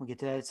Virgil. We'll get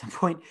to that at some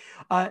point.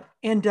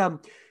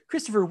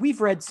 Christopher,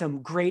 we've read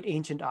some great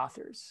ancient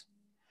authors,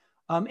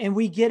 and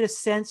we get a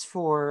sense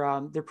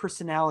for their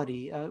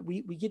personality.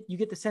 You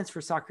get the sense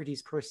for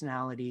Socrates'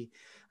 personality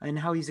and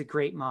how he's a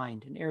great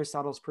mind, and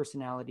Aristotle's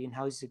personality and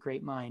how he's a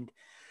great mind.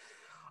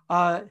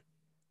 But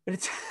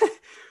it's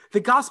the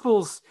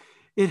Gospels.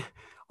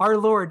 Our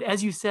Lord,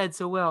 as you said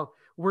so well,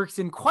 works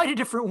in quite a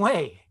different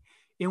way,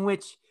 in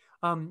which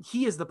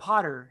he is the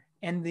potter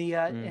and the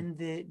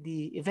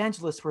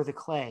evangelists were the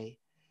clay.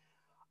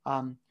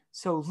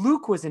 So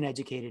Luke was an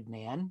educated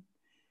man,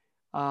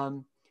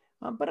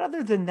 but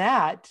other than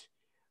that,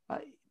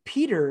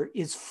 Peter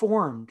is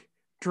formed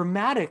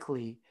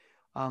dramatically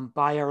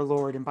by our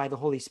Lord and by the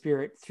Holy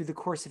Spirit through the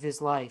course of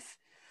his life,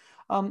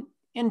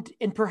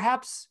 and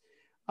perhaps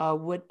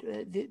what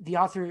the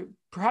author,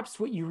 perhaps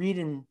what you read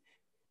in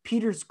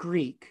Peter's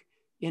Greek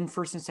in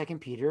 1st and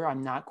 2nd Peter,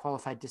 I'm not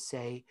qualified to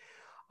say,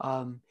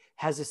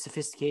 has a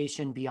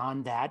sophistication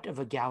beyond that of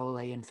a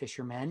Galilean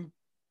fisherman.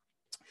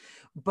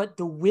 But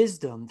the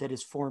wisdom that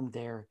is formed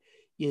there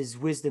is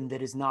wisdom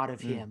that is not of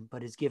him,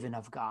 but is given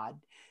of God.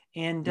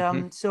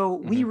 And so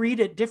we read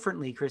it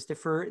differently,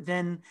 Christopher,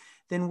 than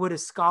would a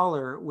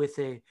scholar with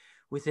a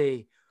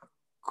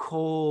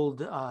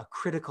cold,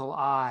 critical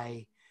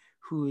eye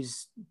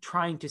who's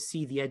trying to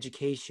see the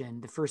education,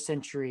 the first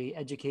century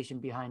education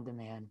behind the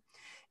man.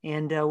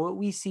 And what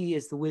we see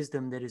is the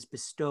wisdom that is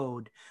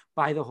bestowed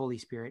by the Holy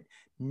Spirit,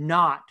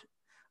 not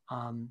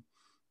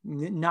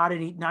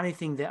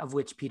anything that, of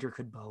which Peter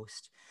could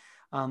boast.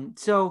 And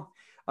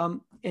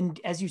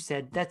as you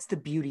said, that's the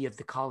beauty of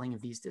the calling of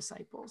these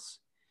disciples,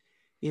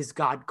 is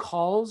God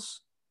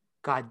calls,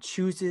 God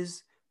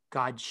chooses,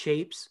 God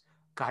shapes,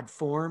 God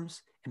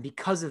forms. And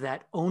because of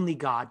that, only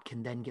God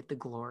can then get the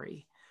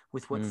glory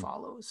with what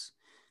follows.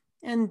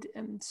 And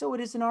so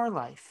it is in our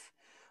life.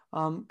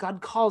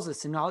 God calls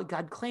us and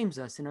God claims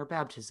us in our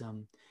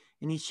baptism,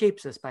 and he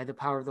shapes us by the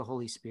power of the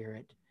Holy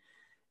Spirit.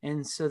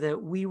 And so that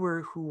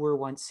who were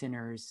once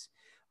sinners,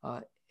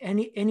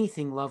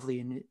 anything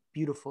lovely and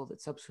beautiful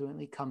that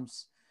subsequently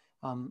comes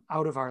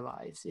out of our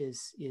lives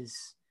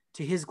is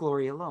to his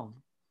glory alone.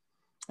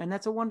 And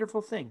that's a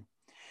wonderful thing.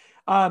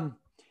 I've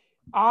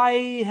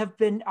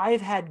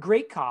had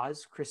great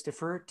cause,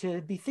 Christopher, to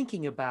be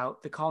thinking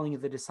about the calling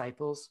of the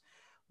disciples,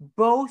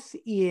 both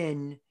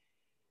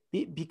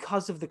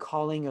because of the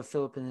calling of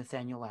Philip and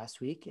Nathaniel last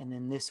week. And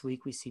then this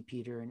week we see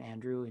Peter and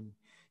Andrew and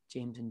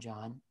James and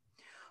John.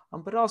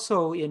 But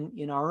also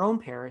in our own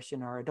parish,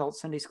 in our adult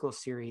Sunday school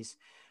series,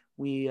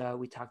 we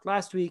talked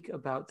last week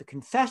about the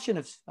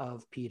confession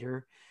of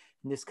Peter.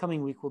 And this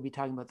coming week, we'll be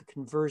talking about the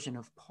conversion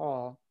of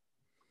Paul.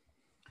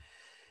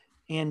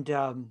 And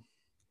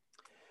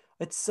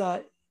it's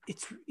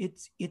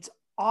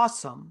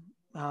awesome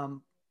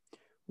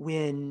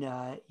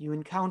when you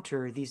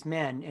encounter these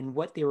men and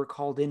what they were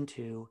called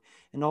into,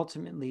 and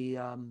ultimately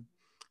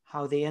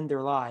how they end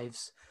their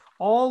lives,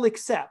 all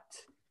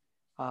except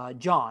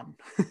John,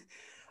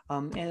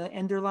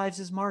 and their lives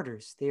as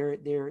martyrs.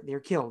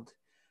 They're killed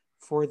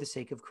for the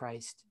sake of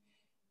Christ,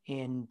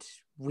 and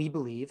we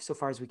believe, so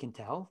far as we can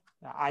tell,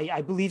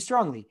 I believe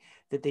strongly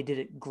that they did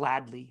it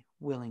gladly,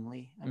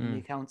 willingly. I mean, the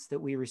accounts that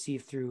we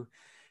receive through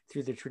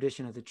the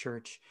tradition of the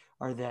church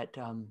are that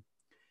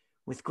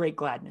with great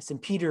gladness.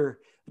 And Peter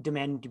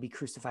demanding to be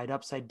crucified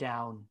upside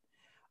down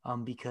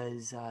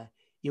because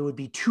it would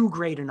be too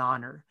great an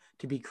honor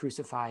to be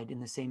crucified in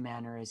the same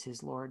manner as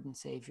his Lord and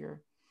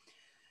Savior.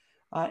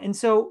 And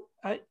so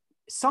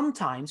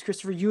sometimes,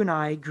 Christopher, you and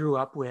I grew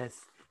up with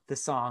the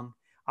song,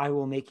 "I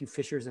will make you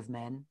fishers of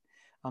men,"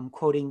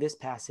 quoting this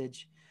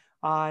passage,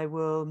 "I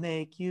will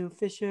make you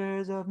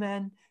fishers of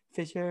men,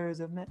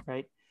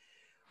 right?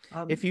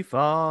 If you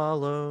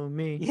follow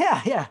me.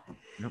 Yeah.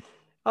 Yep.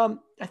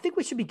 I think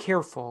we should be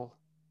careful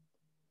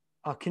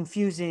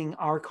confusing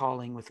our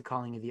calling with the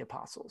calling of the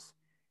apostles.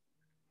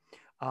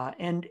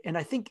 And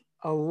I think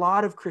a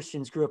lot of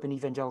Christians grew up in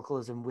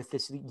evangelicalism with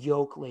this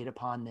yoke laid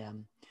upon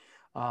them.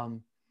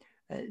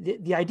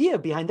 The idea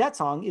behind that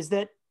song is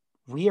that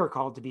we are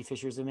called to be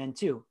fishers of men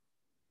too.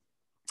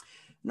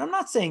 And I'm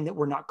not saying that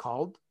we're not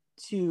called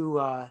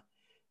to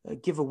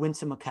give a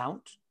winsome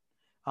account.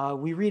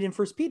 We read in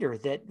 1 Peter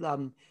that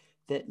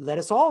let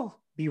us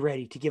all be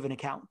ready to give an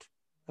account,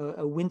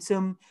 a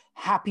winsome,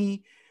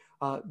 happy,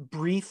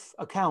 brief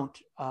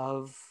account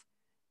of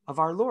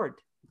our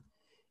Lord.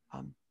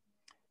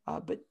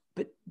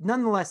 But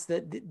nonetheless,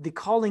 the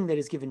calling that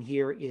is given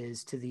here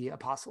is to the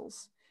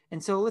apostles.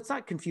 And so let's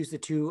not confuse the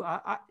two.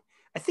 I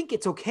think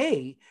it's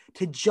okay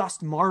to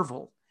just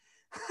marvel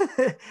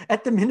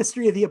at the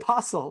ministry of the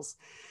apostles.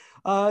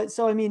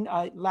 So, I mean,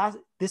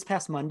 this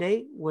past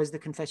Monday was the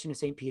Confession of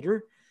St.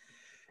 Peter,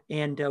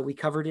 and we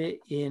covered it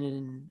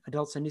in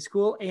adult Sunday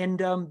school.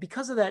 And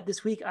because of that,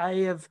 this week, I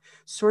have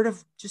sort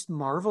of just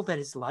marveled at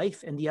his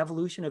life and the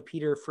evolution of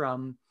Peter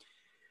from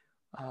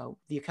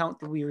the account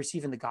that we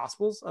receive in the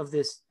Gospels of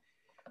this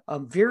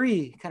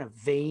very kind of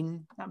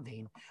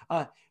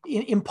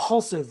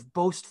impulsive,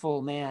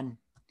 boastful man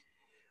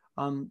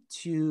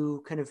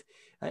to kind of,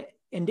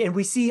 and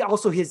we see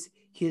also his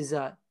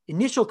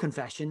initial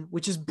confession,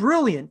 which is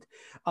brilliant,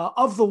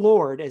 of the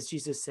Lord, as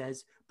Jesus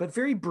says, but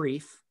very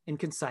brief and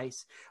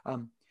concise.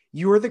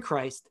 You are the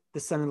Christ, the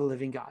Son of the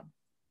living God.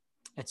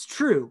 That's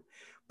true.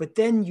 But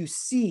then you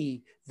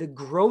see the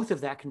growth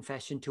of that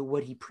confession to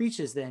what he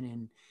preaches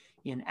then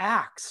in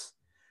Acts.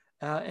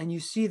 And you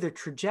see the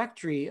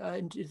trajectory,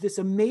 this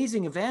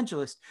amazing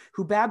evangelist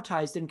who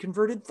baptized and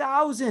converted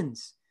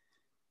thousands.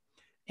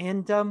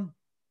 And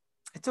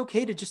it's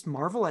okay to just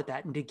marvel at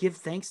that and to give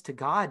thanks to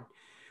God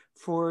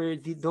for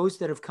those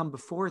that have come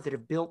before that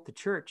have built the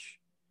church.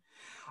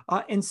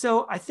 And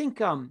so I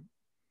think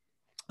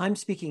I'm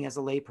speaking as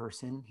a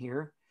layperson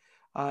here.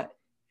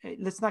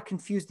 Let's not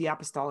confuse the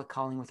apostolic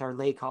calling with our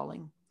lay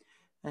calling.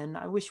 And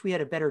I wish we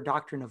had a better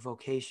doctrine of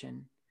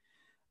vocation.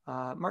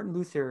 Martin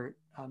Luther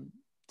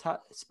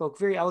spoke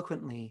very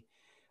eloquently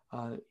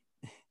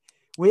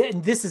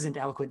And this isn't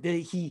eloquent.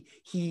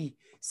 He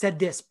said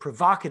this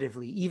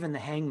provocatively. Even the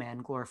hangman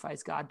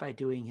glorifies God by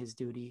doing his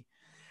duty.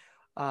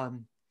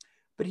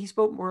 But he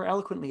spoke more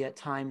eloquently at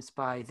times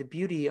by the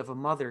beauty of a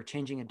mother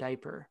changing a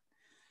diaper,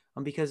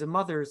 because a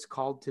mother is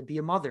called to be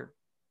a mother.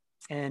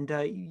 And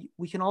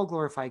we can all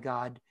glorify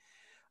God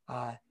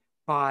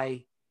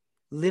by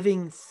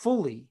living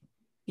fully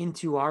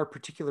into our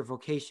particular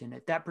vocation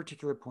at that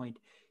particular point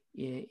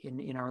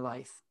in our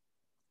life.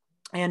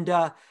 And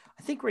I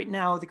think right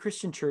now the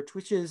Christian church,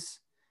 which is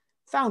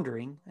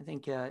foundering, I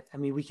think,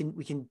 we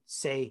can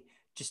say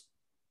just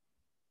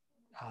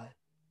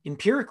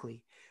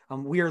empirically,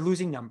 we are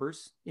losing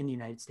numbers in the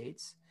United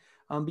States.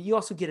 But you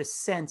also get a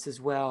sense as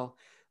well,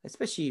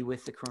 especially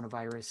with the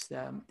coronavirus,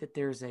 that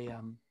there's a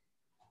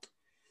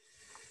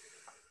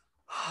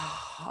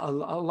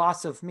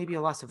loss of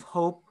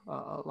hope,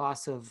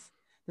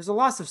 there's a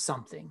loss of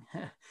something.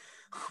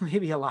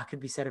 Maybe a lot could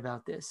be said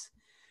about this.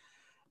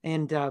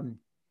 And right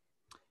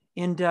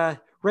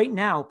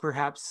now,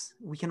 perhaps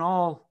we can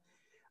all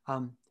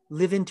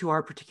live into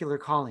our particular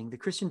calling. The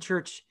Christian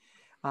church,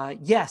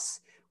 yes,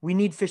 we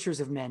need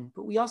fishers of men,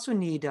 but we also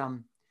need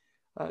our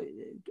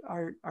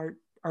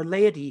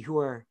laity who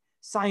are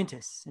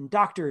scientists and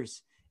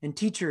doctors and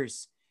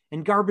teachers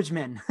and garbage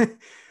men.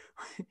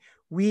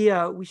 We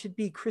should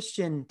be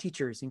Christian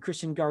teachers and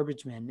Christian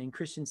garbage men and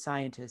Christian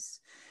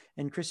scientists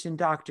and Christian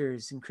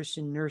doctors and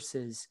Christian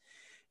nurses,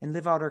 and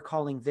live out our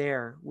calling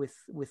there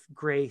with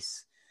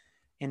grace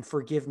and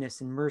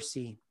forgiveness and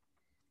mercy,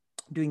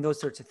 doing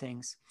those sorts of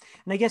things.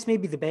 And I guess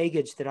maybe the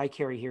baggage that I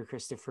carry here,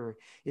 Christopher,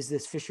 is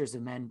this fishers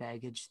of men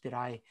baggage that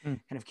I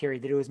kind of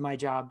carried, that it was my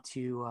job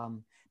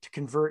to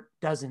convert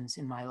dozens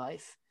in my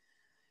life.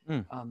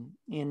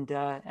 And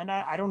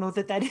I don't know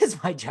that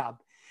is my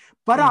job,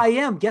 but I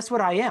am. Guess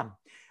what I am?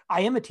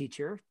 I am a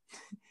teacher.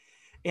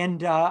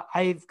 And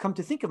I've come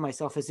to think of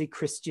myself as a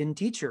Christian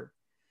teacher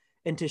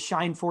and to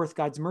shine forth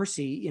God's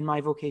mercy in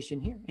my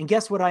vocation here. And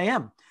guess what I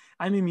am?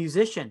 I'm a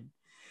musician.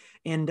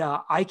 And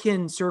I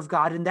can serve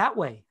God in that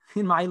way,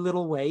 in my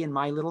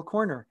little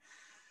corner.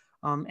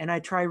 And I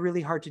try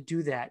really hard to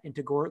do that and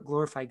to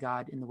glorify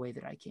God in the way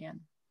that I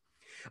can.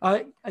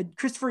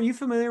 Christopher, are you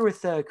familiar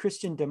with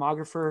Christian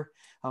demographer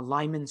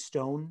Lyman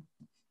Stone?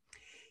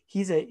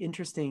 He's an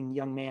interesting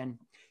young man.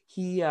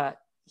 He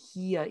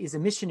is a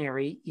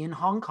missionary in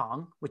Hong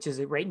Kong, which is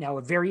right now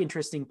a very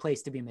interesting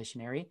place to be a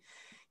missionary.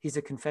 He's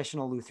a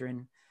confessional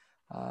Lutheran,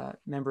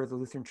 member of the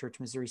Lutheran Church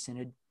Missouri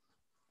Synod.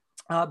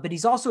 But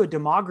he's also a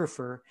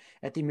demographer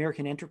at the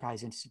American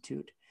Enterprise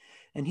Institute.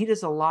 And he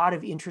does a lot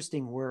of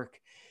interesting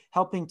work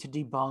helping to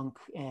debunk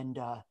and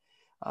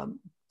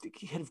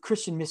kind of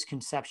Christian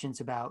misconceptions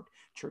about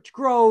church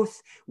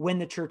growth, when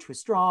the church was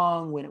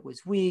strong, when it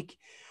was weak,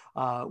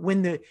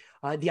 when the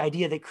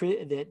idea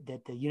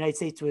that the United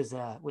States was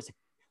a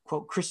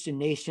quote Christian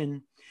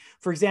nation.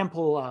 For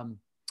example,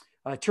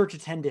 church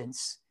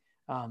attendance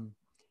in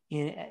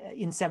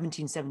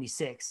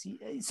 1776.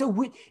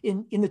 So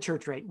in the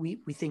church, right,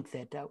 we think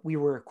that we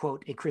were,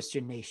 quote, a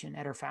Christian nation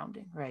at our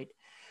founding, right?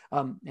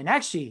 And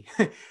actually,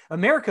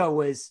 America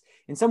was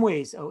in some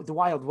ways the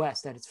Wild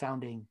West at its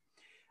founding,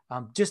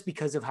 just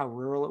because of how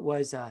rural it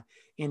was,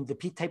 and the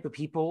type of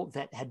people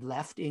that had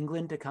left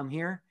England to come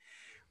here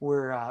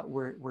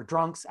were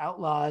drunks,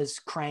 outlaws,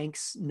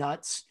 cranks,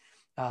 nuts,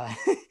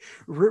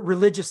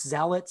 religious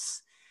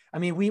zealots. I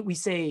mean, we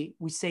say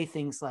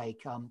things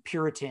like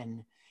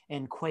Puritan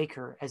and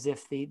Quaker as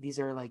if these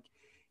are like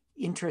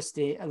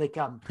interesting, like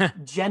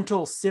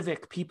gentle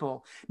civic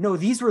people. No,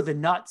 these were the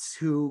nuts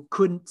who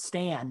couldn't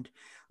stand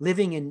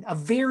living in a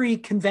very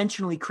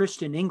conventionally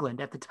Christian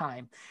England at the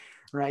time,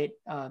 right?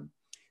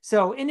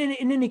 So in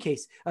any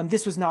case,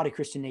 this was not a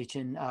Christian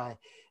nation.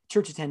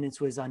 Church attendance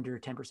was under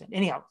 10%.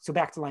 Anyhow, so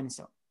back to Lyman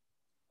Stone.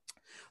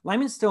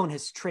 Lyman Stone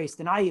has traced,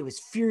 and I was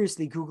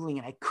furiously Googling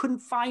and I couldn't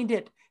find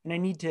it, and I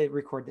need to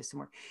record this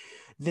somewhere,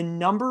 the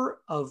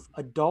number of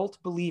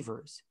adult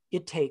believers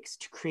it takes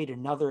to create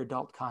another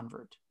adult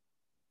convert.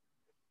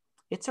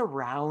 It's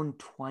around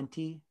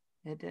 20.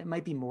 It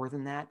might be more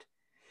than that.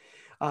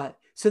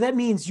 So that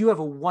means you have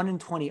a 1 in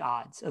 20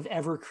 odds of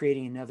ever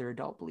creating another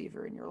adult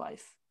believer in your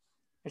life.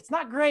 It's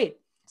not great.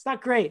 It's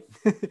not great.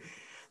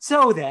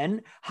 So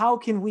then, how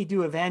can we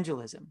do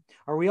evangelism?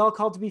 Are we all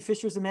called to be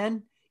fishers of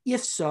men?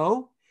 If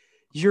so,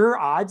 your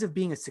odds of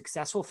being a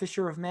successful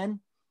fisher of men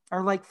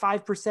are like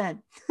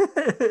 5%.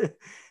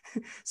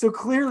 So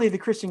clearly the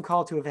Christian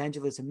call to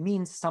evangelism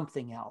means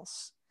something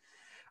else.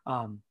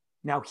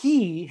 Now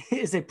he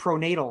is a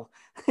pronatal.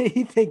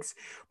 He thinks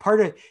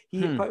part of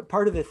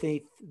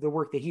the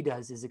work that he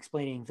does is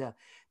explaining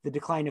the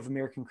decline of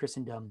American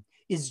Christendom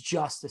is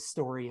just a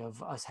story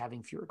of us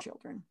having fewer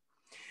children.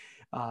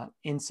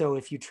 And so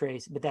if you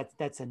trace, but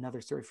that's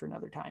another story for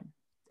another time.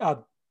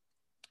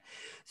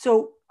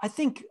 So I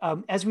think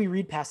as we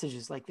read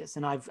passages like this,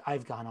 and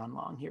I've gone on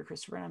long here,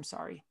 Christopher, and I'm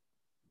sorry.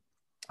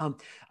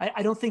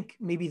 I don't think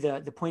maybe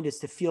the point is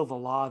to feel the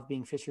law of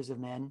being fishers of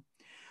men,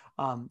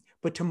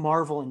 but to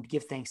marvel and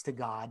give thanks to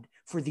God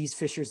for these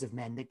fishers of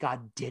men that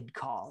God did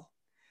call.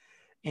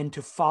 and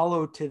to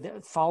follow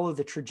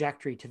the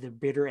trajectory to the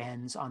bitter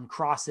ends on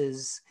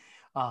crosses,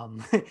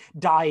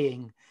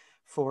 dying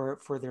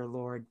for their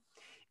Lord.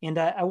 And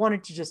I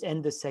wanted to just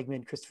end this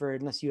segment, Christopher,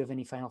 unless you have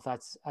any final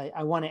thoughts.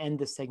 I want to end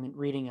this segment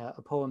reading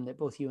a poem that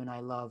both you and I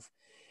love.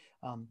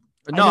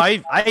 No,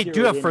 I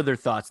do have in. further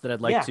thoughts that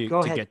I'd like to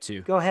ahead. get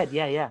to. Go ahead.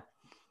 Yeah.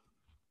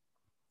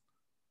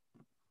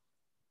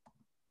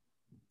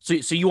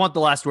 So you want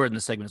the last word in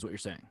the segment is what you're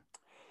saying.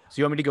 So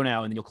you want me to go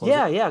now and then you'll close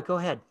it? Yeah, go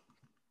ahead.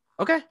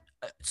 Okay.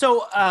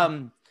 So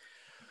I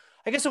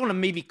guess I want to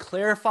maybe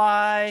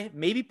clarify,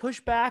 maybe push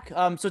back.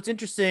 So it's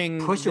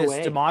interesting, Push this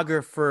away.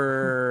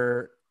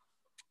 demographer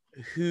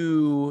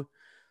who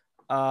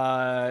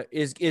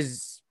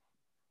is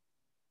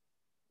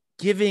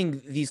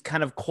giving these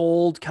kind of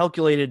cold,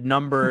 calculated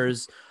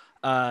numbers,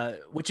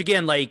 which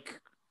again, like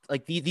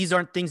these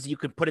aren't things that you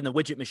can put in the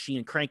widget machine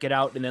and crank it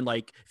out, and then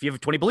like if you have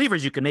 20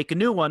 believers, you can make a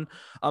new one.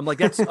 Like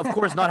that's of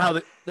course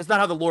that's not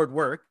how the Lord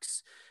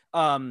works.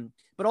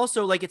 But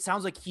also, like, it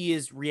sounds like he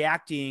is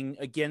reacting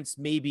against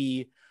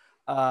maybe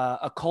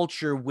a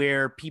culture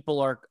where people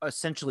are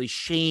essentially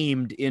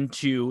shamed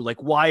into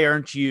like, why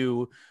aren't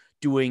you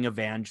doing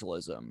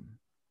evangelism?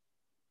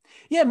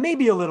 Yeah,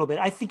 maybe a little bit.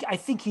 I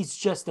think he's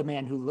just a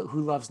man who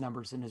loves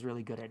numbers and is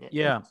really good at it.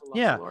 Yeah,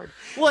 The Lord.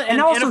 Well,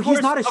 and also of course,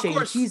 he's not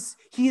ashamed.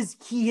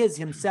 He is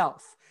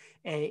himself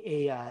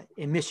a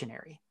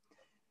missionary.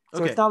 So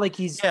okay. It's not like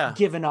he's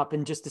given up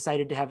and just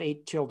decided to have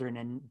 8 children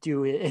and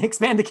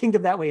expand the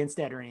kingdom that way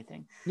instead or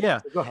anything. Yeah.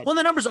 So go ahead. Well,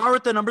 the numbers are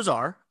what the numbers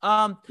are.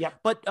 Yeah.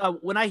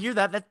 But when I hear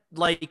that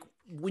like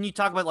when you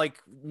talk about like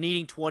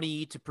needing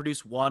 20 to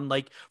produce one,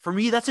 like for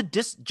me, that's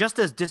just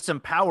as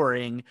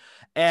disempowering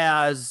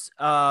as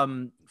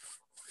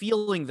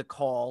feeling the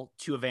call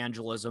to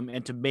evangelism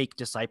and to make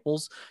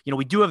disciples. You know,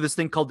 we do have this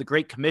thing called the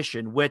Great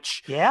Commission,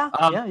 which yeah.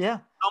 some would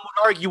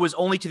argue was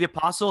only to the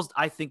apostles.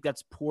 I think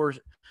that's poor.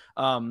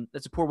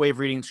 That's a poor way of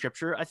reading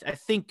scripture. I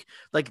think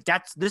like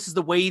this is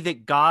the way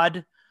that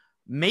God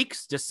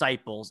makes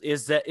disciples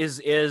is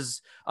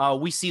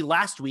we see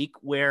last week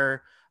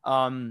where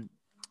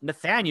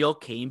Nathaniel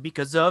came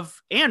because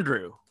of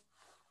Andrew.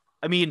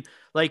 I mean,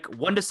 like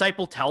one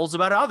disciple tells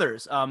about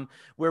others,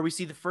 where we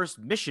see the first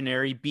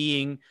missionary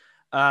being,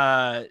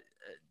 well,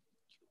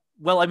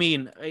 I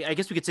mean, I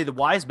guess we could say the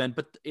wise men,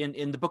 but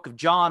in the book of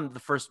John, the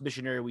first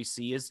missionary we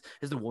see is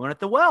the woman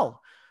at the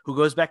well who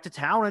goes back to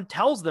town and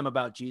tells them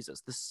about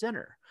Jesus, the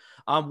sinner,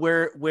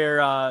 where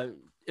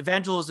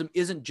evangelism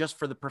isn't just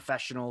for the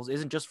professionals,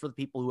 isn't just for the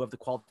people who have the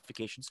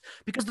qualifications,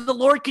 because the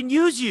Lord can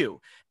use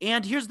you.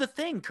 And here's the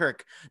thing,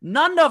 Kirk,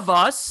 none of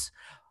us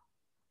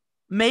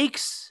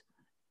makes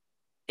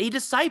a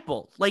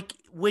disciple. Like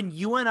when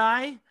you and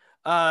I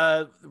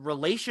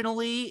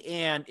relationally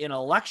and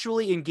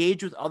intellectually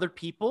engage with other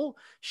people,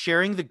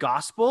 sharing the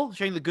gospel,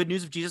 sharing the good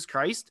news of Jesus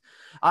Christ,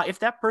 if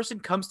that person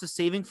comes to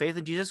saving faith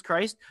in Jesus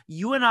Christ,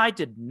 you and I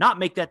did not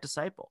make that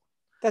disciple.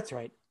 That's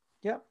right.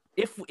 Yeah.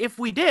 If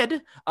we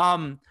did,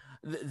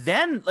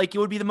 then like it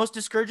would be the most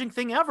discouraging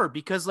thing ever,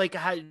 because the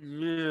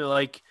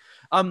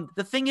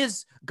thing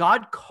is,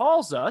 God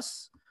calls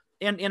us,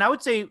 and I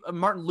would say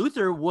Martin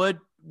Luther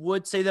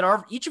would say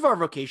that each of our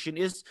vocation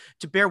is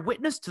to bear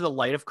witness to the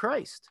light of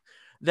Christ.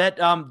 That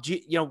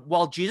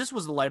while Jesus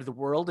was the light of the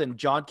world, and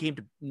John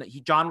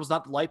was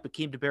not the light but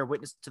came to bear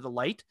witness to the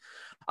light.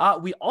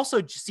 We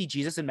also see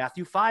Jesus in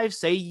Matthew 5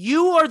 say,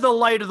 "You are the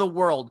light of the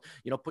world.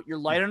 Put your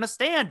light on a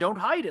stand. Don't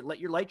hide it. Let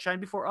your light shine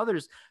before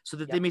others, so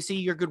that they may see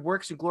your good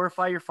works and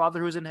glorify your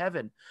Father who is in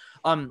heaven."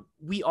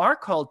 We are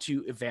called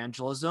to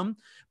evangelism,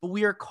 but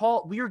we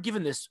are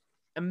given this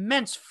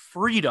immense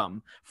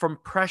freedom from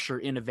pressure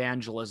in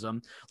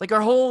evangelism. Like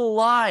our whole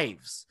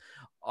lives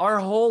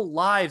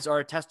are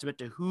a testament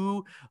to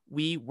who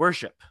we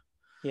worship.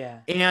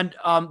 Yeah. And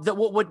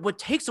what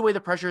takes away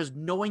the pressure is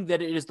knowing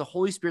that it is the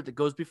Holy Spirit that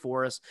goes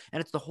before us, and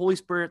it's the Holy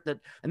Spirit that,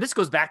 and this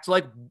goes back to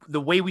like the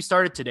way we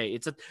started today.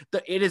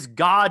 It is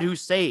God who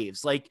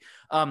saves. Like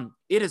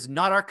it is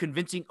not our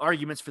convincing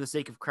arguments for the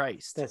sake of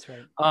Christ. That's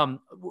right.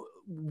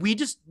 We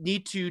just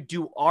need to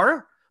do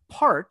our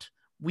part.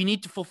 We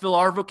need to fulfill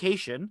our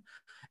vocation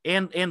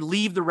and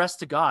leave the rest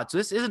to God. So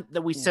this isn't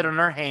that we sit on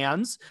our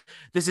hands.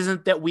 This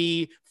isn't that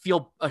we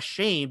feel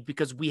ashamed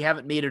because we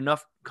haven't made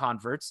enough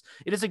converts.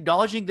 It is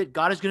acknowledging that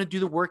God is going to do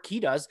the work he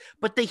does,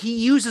 but that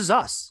he uses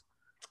us.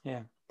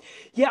 Yeah.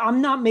 Yeah.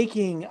 I'm not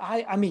making,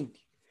 I mean,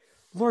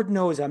 Lord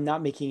knows I'm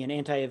not making an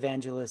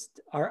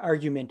anti-evangelist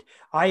argument.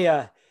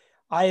 I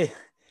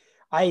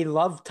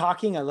love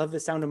talking. I love the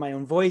sound of my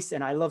own voice,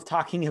 and I love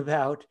talking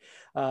about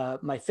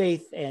my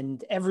faith,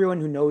 and everyone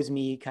who knows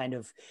me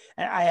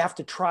I have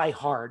to try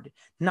hard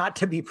not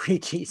to be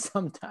preachy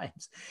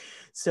sometimes.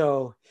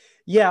 So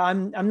yeah,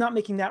 I'm not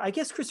making that. I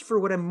guess, Christopher,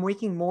 what I'm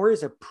making more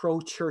is a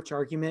pro-church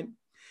argument.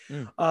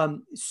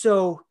 Let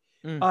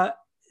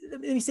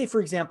me say,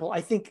 for example, I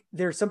think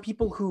there are some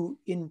people who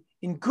in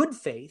good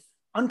faith,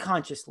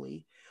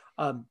 unconsciously,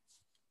 are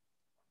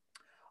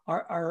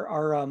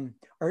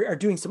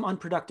doing some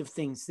unproductive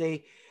things.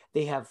 They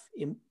have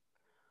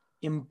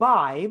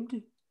imbibed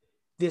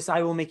this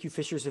 "I will make you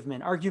fishers of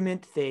men"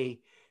 argument.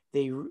 They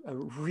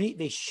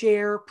They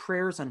share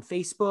prayers on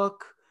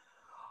Facebook.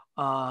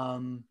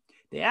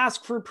 They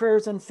ask for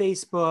prayers on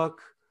Facebook.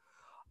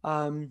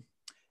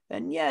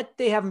 And yet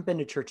they haven't been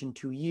to church in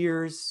 2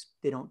 years.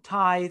 They don't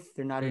tithe.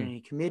 They're not in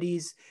any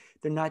committees.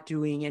 They're not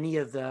doing any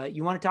of the,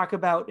 you want to talk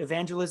about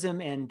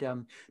evangelism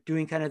and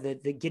doing kind of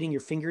the getting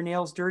your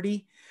fingernails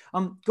dirty?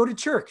 Go to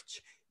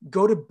church,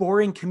 go to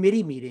boring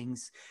committee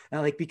meetings,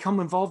 like become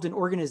involved in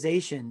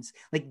organizations,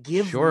 like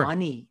give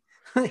money,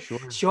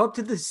 show up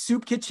to the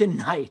soup kitchen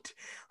night,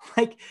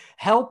 like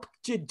help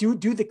do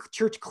the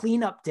church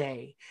cleanup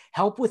day,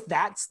 help with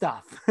that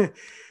stuff.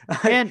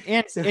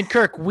 and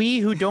Kirk, we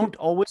who don't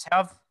always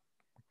have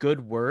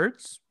good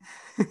words,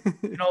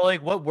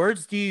 like what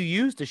words do you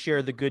use to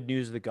share the good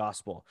news of the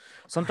gospel?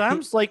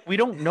 Sometimes like we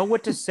don't know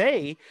what to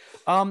say,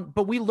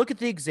 but we look at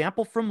the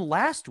example from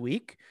last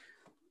week.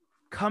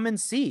 Come and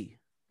see.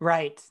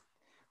 Right.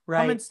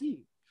 Come and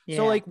see. Yeah.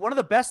 So like one of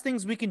the best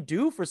things we can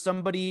do for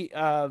somebody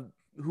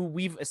who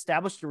we've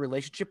established a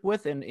relationship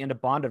with and a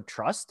bond of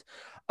trust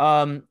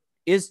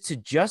is to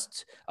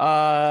just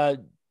say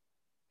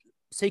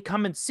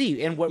come and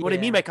see. And what I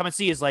mean by come and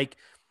see is like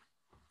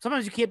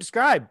sometimes you can't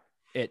describe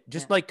it.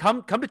 Just like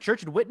come to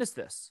church and witness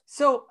this.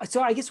 So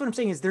I guess what I'm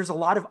saying is there's a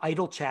lot of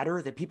idle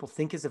chatter that people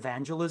think is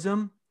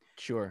evangelism.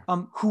 Sure.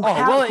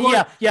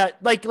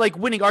 Like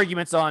winning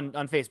arguments on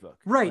Facebook.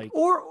 Right. Like,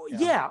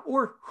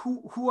 or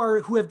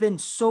who have been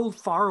so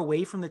far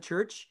away from the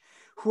church,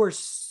 who are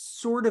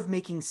sort of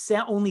making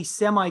only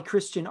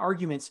semi-Christian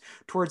arguments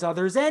towards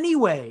others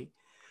anyway.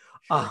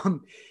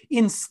 Sure.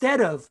 Instead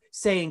of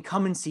saying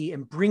come and see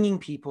and bringing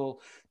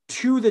people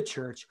to the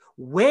church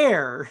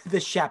where the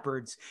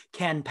shepherds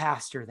can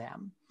pastor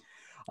them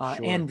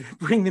and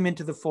bring them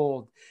into the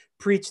fold,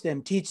 preach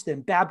them, teach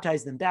them,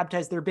 baptize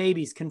their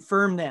babies,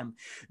 confirm them,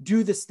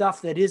 do the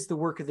stuff that is the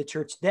work of the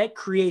church that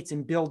creates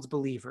and builds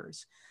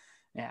believers.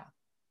 Yeah.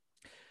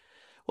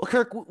 Well,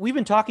 Kirk, we've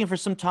been talking for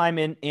some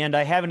time and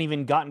I haven't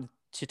even gotten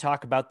to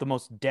talk about the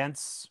most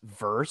dense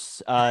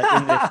verse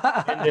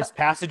in this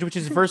passage, which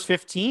is verse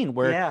 15,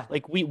 where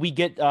like we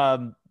get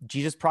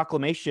Jesus'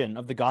 proclamation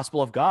of the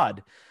gospel of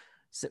God,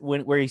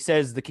 where he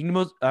says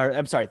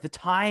the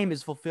time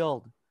is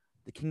fulfilled.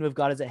 The kingdom of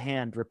God is at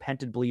hand.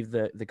 Repent and believe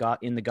the God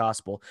in the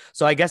gospel.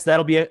 So I guess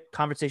that'll be a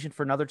conversation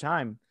for another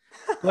time.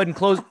 Go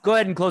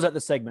ahead and close out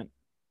the segment.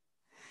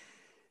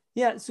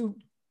 Yeah. So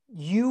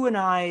you and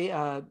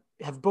I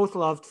have both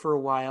loved for a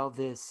while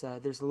this.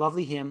 There's a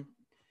lovely hymn.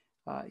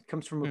 It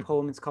comes from a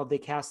poem. It's called "They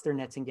Cast Their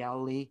Nets in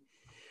Galilee."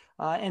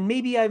 And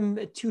maybe I'm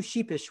too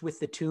sheepish with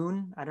the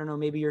tune. I don't know,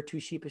 maybe you're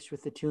too sheepish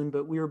with the tune,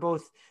 but we were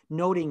both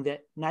noting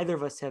that neither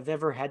of us have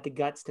ever had the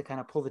guts to kind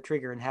of pull the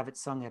trigger and have it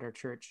sung at our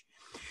church.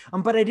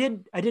 But I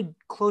did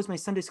close my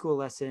Sunday school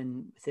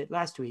lesson with it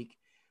last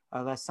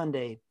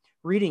Sunday,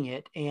 reading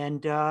it.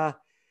 And there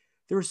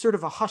was sort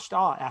of a hushed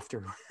awe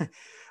after.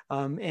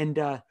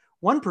 And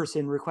one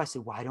person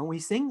requested, why don't we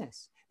sing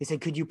this? They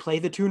said, could you play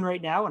the tune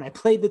right now? And I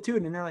played the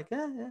tune and they're like,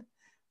 I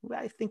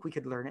think we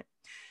could learn it.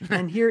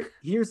 And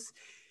here's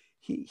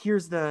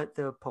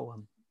the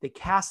poem. They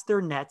cast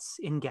their nets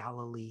in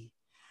Galilee,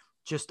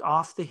 just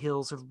off the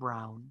hills of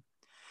brown.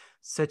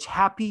 Such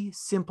happy,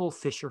 simple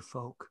fisher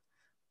folk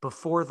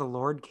before the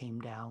Lord came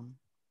down.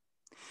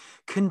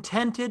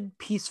 Contented,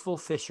 peaceful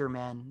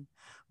fishermen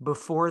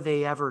before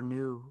they ever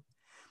knew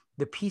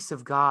the peace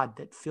of God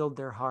that filled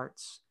their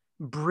hearts,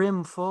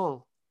 brim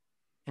full,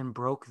 and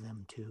broke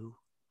them too.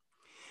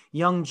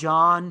 Young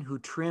John, who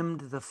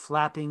trimmed the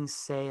flapping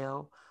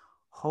sail,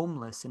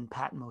 homeless in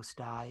Patmos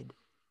died.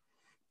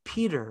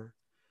 Peter,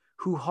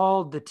 who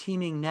hauled the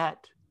teeming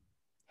net,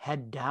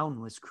 head down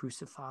was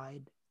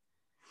crucified.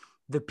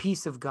 The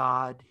peace of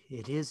God,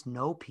 it is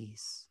no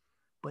peace,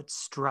 but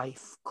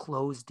strife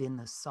closed in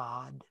the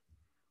sod.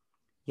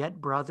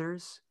 Yet,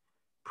 brothers,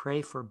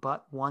 pray for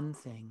but one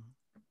thing,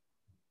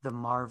 the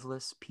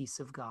marvelous peace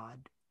of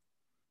God.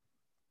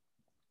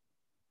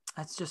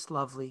 That's just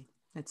lovely.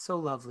 It's so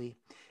lovely.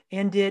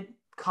 And it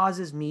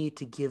causes me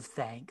to give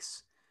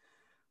thanks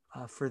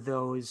for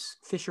those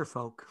fisher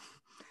folk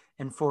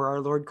and for our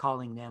Lord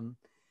calling them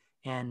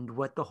and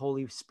what the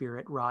Holy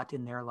Spirit wrought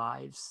in their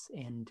lives.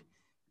 And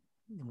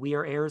we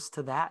are heirs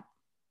to that.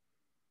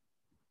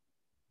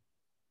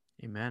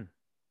 Amen.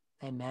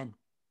 Amen.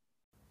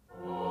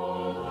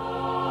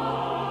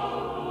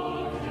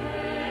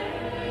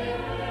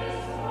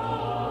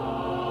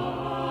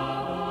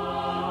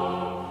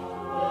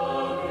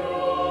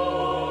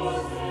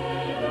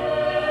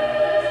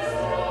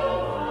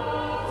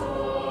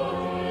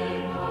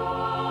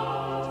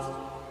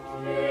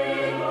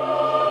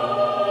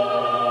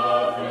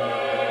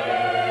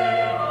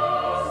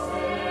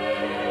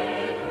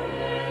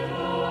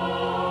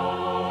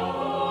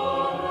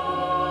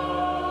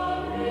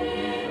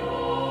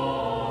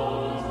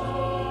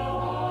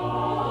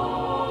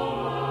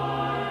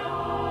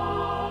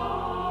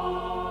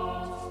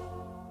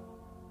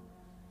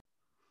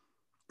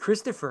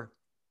 Christopher,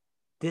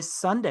 this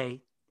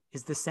Sunday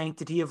is the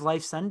Sanctity of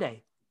Life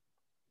Sunday.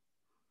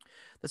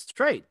 That's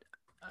right.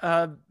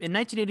 In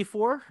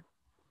 1984,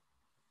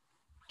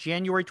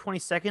 January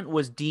 22nd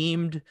was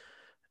deemed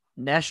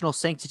National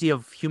Sanctity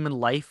of Human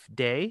Life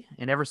Day,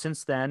 and ever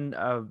since then,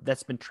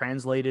 that's been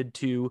translated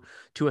to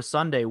a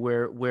Sunday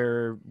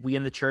where we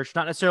in the church,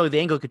 not necessarily the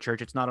Anglican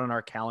Church, it's not on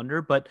our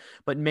calendar, but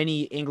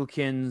many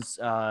Anglicans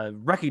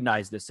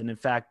recognize this, and in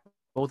fact,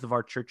 both of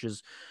our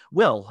churches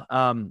will.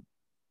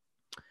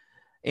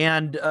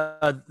 And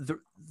the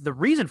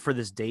reason for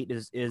this date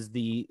is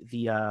the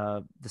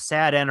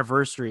sad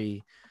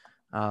anniversary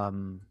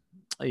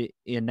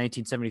in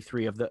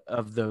 1973 of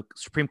the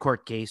Supreme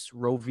Court case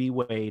Roe v.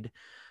 Wade,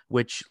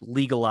 which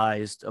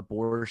legalized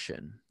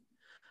abortion.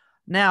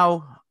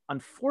 Now,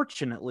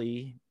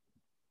 unfortunately,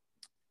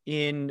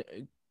 in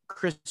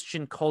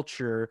Christian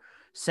culture,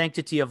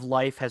 sanctity of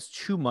life has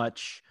too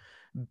much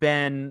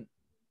been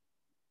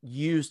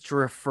used to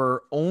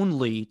refer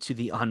only to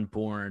the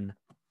unborn,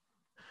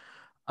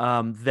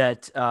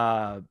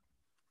 that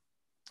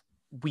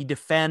we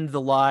defend the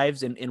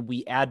lives and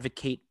we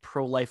advocate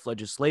pro-life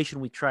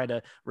legislation. We try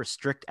to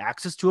restrict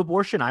access to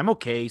abortion. I'm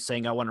okay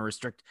saying I want to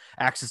restrict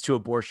access to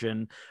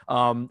abortion.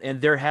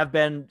 And there have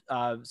been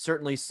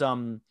certainly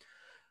some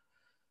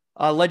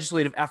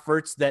legislative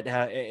efforts that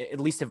at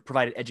least have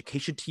provided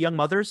education to young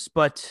mothers.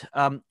 But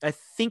I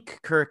think,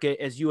 Kirk,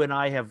 as you and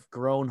I have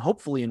grown,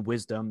 hopefully in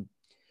wisdom,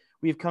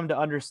 we've come to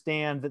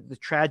understand that the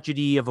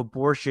tragedy of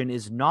abortion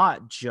is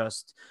not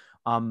just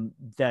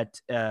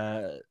that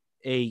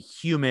a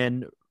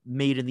human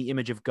made in the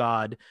image of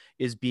God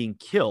is being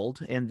killed,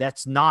 and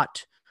that's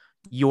not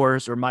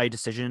yours or my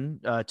decision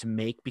to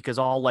make, because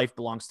all life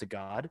belongs to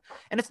God,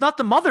 and it's not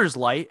the mother's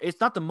life. It's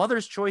not the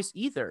mother's choice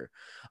either.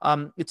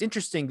 It's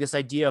interesting, this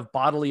idea of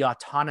bodily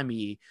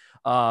autonomy,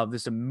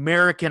 this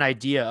American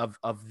idea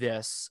of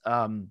this.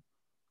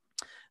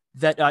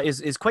 That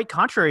is quite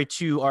contrary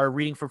to our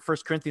reading from 1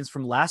 Corinthians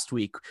from last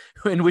week,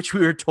 in which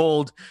we were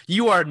told,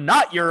 you are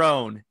not your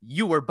own.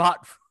 You were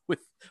bought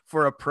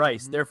for a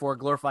price. Mm-hmm. Therefore,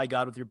 glorify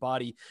God with your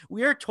body.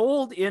 We are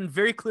told in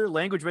very clear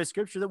language by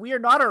Scripture that we are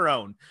not our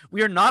own.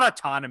 We are not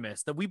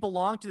autonomous, that we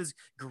belong to this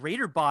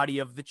greater body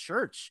of the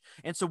church.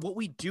 And so what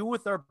we do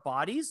with our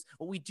bodies,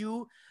 what we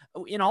do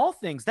in all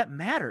things, that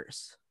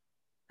matters.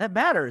 That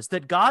matters.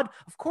 That God,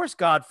 of course,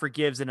 God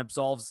forgives and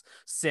absolves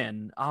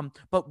sin.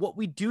 But what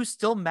we do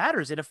still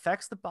matters. It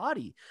affects the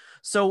body.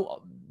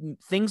 So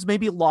things may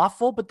be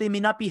lawful, but they may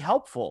not be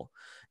helpful.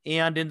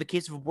 And in the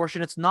case of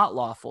abortion, it's not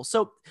lawful.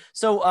 So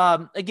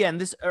again,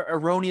 this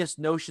erroneous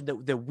notion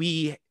that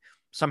we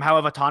somehow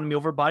have autonomy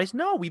over bodies.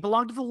 No, we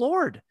belong to the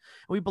Lord.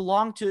 We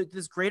belong to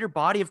this greater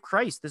body of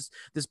Christ,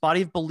 this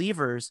body of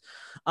believers.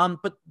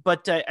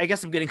 But I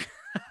guess I'm getting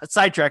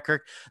sidetracked,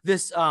 Kirk.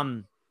 This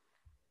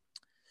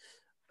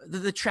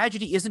the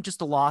tragedy isn't just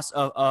the loss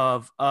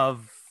of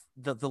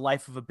the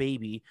life of a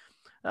baby.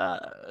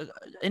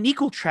 An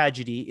equal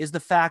tragedy is the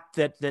fact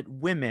that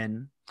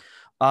women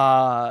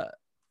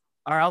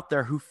are out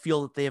there who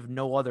feel that they have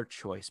no other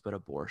choice but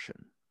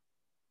abortion.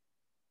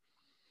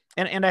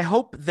 And I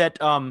hope that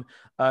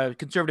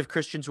conservative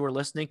Christians who are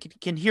listening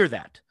can hear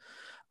that,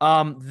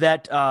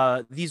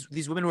 that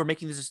these women who are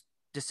making these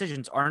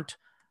decisions aren't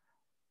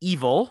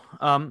evil.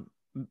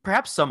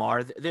 Perhaps some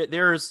are.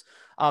 There's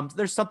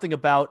something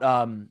about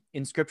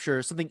in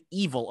Scripture, something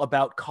evil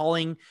about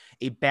calling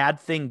a bad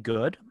thing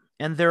good.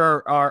 And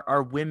there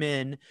are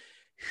women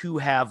who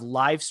have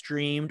live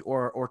streamed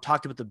or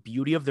talked about the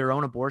beauty of their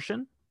own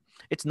abortion.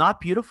 It's not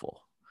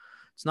beautiful.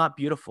 It's not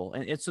beautiful.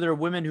 And so there are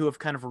women who have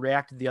kind of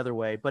reacted the other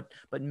way, but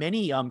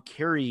many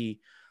carry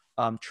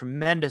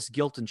tremendous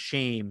guilt and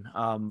shame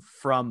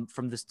from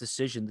this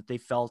decision that they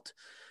felt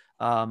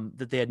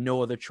that they had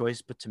no other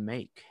choice but to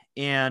make.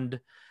 And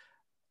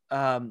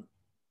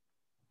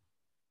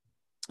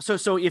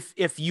so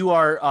if you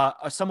are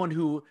someone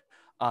who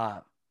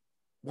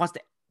wants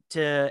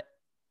to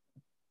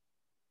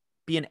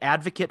be an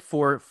advocate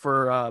for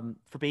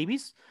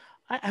babies,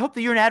 I hope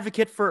that you're an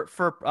advocate for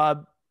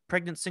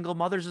pregnant single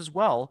mothers as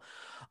well.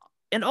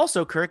 And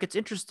also, Kirk, it's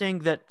interesting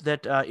that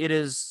it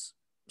is.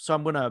 So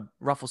I'm going to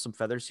ruffle some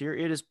feathers here.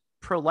 It is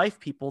pro-life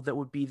people that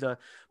would be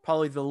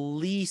probably the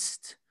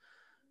least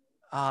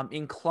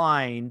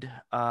inclined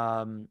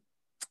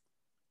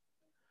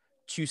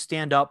to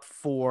stand up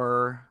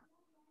for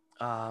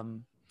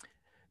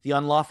the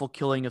unlawful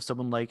killing of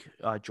someone like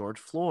George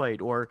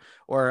Floyd, or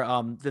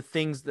the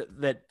things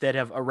that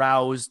have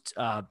aroused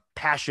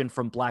passion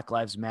from Black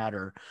Lives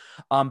Matter,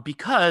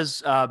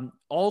 because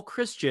all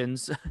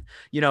Christians,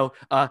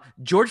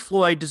 George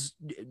Floyd,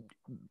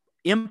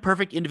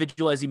 imperfect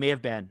individual as he may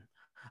have been,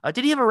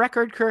 did he have a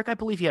record, Kirk? I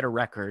believe he had a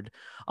record,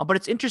 but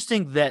it's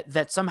interesting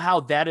that somehow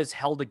that is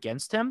held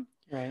against him.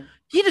 Right.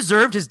 He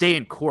deserved his day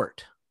in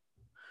court.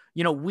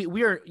 We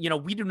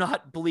do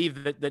not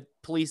believe that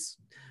police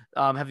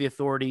have the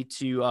authority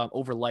to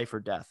over life or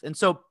death. And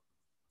so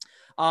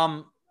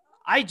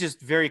I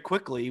just very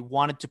quickly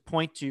wanted to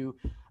point to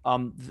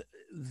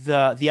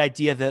the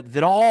idea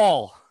that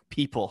all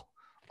people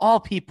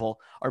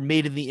are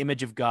made in the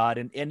image of God.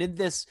 And in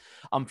this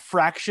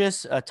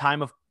fractious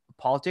time of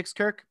politics,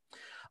 Kirk,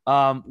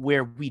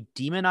 where we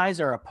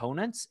demonize our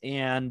opponents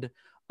and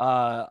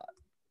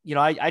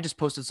I just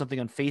posted something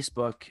on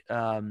Facebook,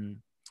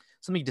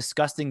 something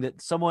disgusting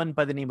that someone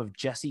by the name of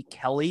Jesse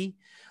Kelly,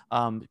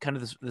 kind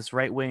of this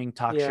right-wing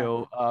talk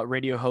show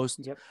radio host,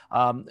 Yep.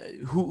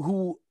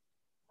 who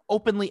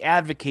openly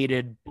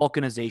advocated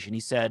balkanization. He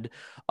said,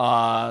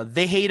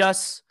 they hate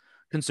us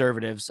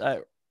conservatives,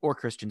 or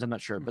Christians, I'm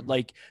not sure, but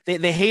like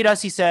they hate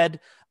us. He said,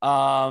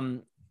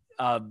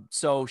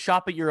 so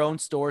shop at your own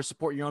store,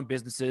 support your own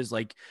businesses,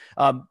 like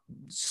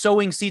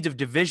sowing seeds of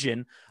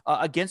division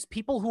against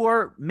people who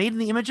are made in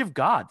the image of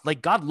God.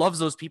 Like God loves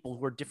those people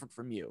who are different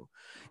from you.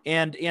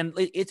 And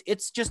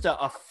it's just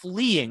a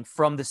fleeing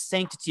from the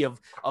sanctity of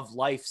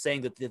life,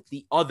 saying that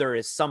the other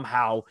is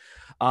somehow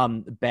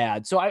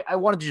bad. So I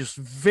wanted to just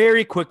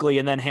very quickly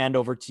and then hand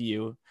over to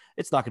you.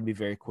 It's not going to be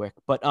very quick,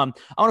 but I want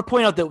to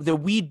point out that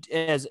we,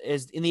 as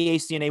in the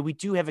ACNA, we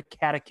do have a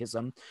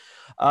catechism,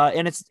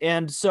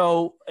 and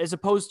so as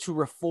opposed to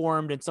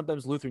Reformed and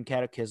sometimes Lutheran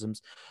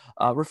catechisms,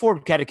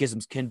 Reformed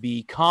catechisms can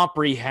be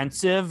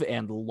comprehensive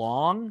and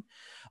long,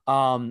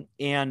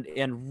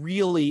 and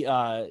really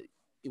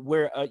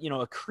where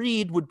a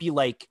creed would be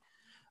like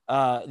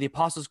the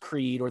Apostles'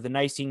 Creed or the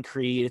Nicene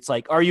Creed. It's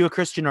like, are you a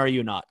Christian or are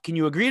you not? Can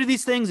you agree to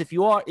these things? If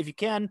you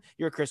can,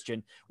 you're a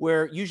Christian.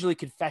 Where usually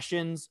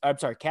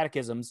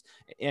catechisms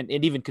and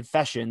even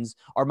confessions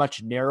are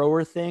much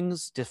narrower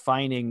things,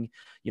 defining,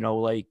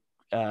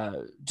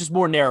 just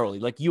more narrowly.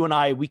 Like you and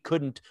I, we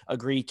couldn't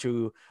agree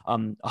to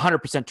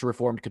 100% to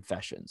Reformed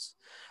confessions.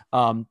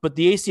 But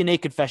the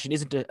ACNA confession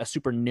isn't a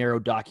super narrow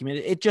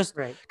document. It just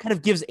kind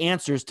of gives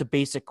answers to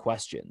basic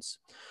questions.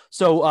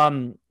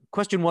 So,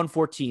 question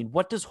 114,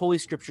 what does Holy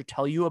Scripture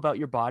tell you about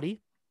your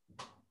body?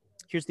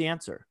 Here's the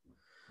answer.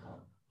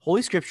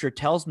 Holy Scripture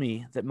tells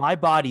me that my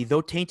body, though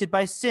tainted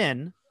by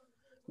sin,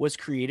 was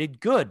created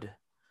good,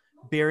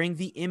 bearing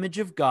the image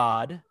of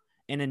God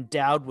and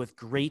endowed with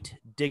great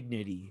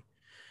dignity.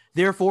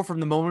 Therefore,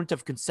 from the moment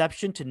of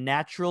conception to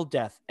natural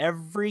death,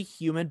 every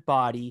human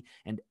body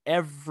and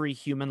every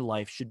human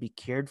life should be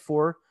cared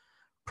for,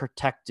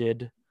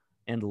 protected,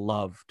 and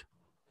loved.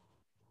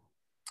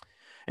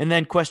 And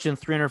then question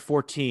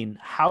 314,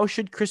 how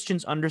should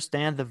Christians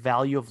understand the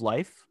value of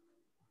life?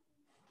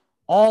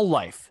 All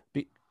life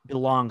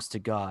belongs to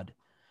God.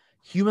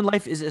 Human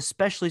life is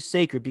especially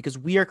sacred because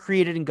we are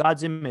created in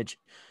God's image,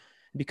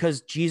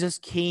 because Jesus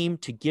came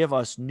to give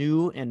us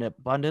new and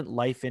abundant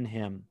life in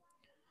him.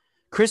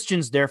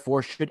 Christians,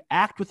 therefore, should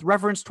act with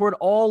reverence toward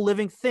all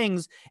living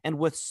things and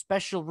with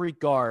special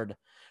regard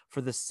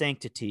for the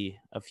sanctity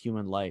of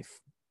human life.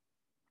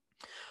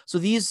 So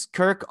these,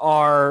 Kirk,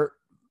 are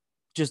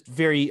just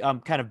very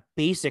kind of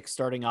basic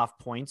starting off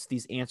points,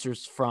 these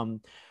answers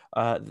from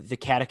the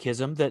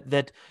catechism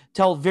that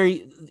tell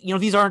very,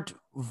 these aren't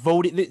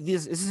voting.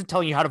 This isn't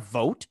telling you how to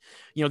vote.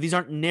 These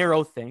aren't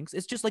narrow things.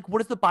 It's just like, what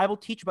does the Bible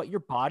teach about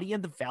your body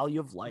and the value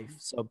of life?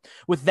 So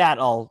with that,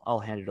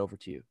 I'll hand it over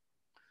to you.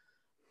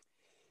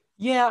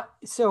 Yeah.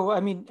 So,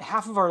 I mean,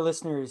 half of our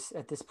listeners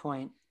at this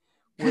point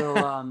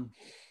will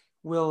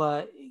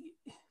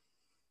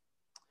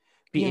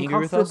be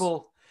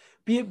uncomfortable.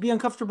 Be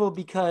uncomfortable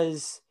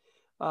because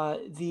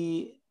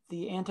the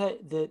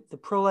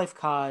pro-life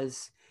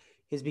cause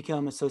has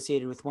become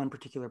associated with one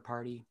particular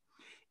party,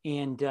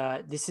 and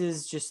this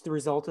is just the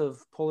result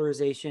of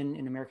polarization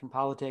in American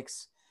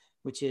politics,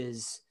 which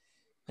is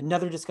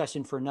another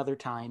discussion for another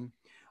time.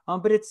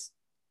 But it's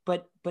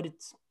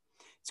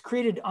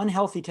created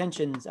unhealthy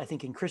tensions, I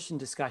think, in Christian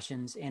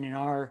discussions and in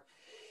our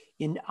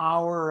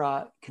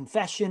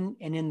confession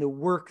and in the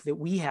work that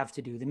we have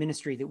to do, the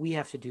ministry that we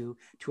have to do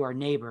to our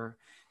neighbor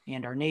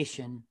and our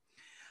nation,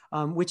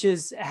 which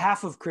is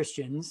half of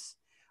Christians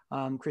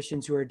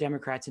who are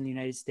Democrats in the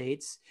United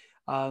States,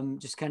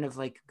 just kind of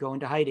like go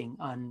into hiding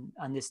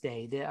on this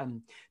day.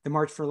 The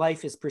March for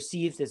Life is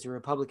perceived as a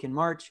Republican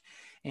march,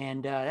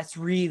 and that's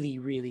really,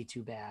 really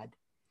too bad.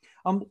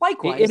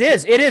 Likewise, it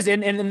is,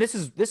 and this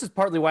is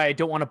partly why I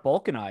don't want to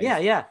balkanize.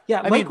 Yeah.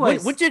 I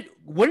likewise, mean,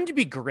 wouldn't it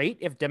be great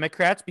if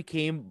Democrats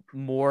became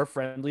more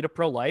friendly to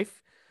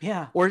pro-life?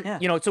 Yeah.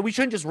 So we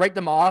shouldn't just write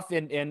them off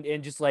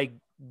and just like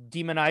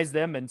demonize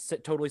them and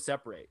totally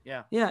separate.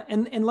 Yeah.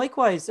 And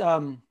likewise,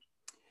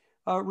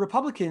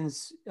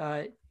 Republicans,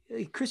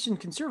 Christian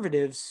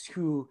conservatives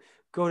who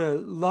go to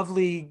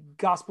lovely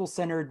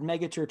gospel-centered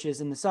megachurches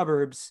in the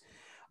suburbs,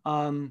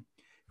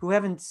 who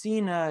haven't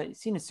seen a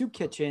soup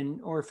kitchen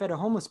or fed a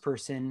homeless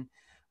person,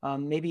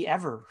 maybe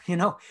ever.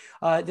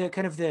 The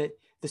kind of the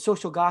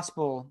social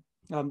gospel,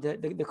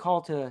 the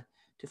call to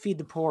feed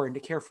the poor and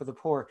to care for the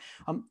poor.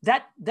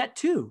 That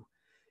too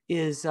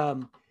is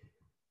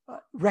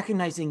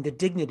recognizing the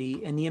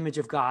dignity and the image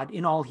of God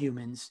in all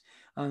humans.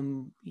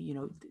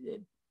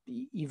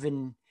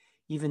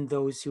 Even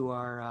those who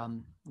are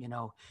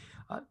kind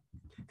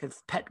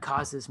of pet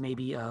causes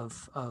maybe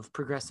of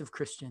progressive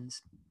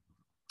Christians.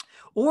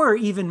 Or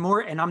even more,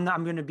 and I'm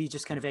going to be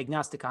just kind of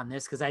agnostic on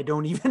this because I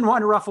don't even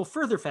want to ruffle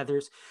further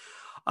feathers.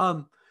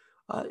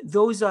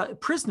 Those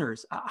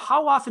prisoners.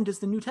 How often does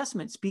the New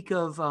Testament speak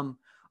of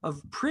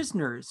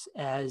prisoners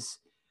as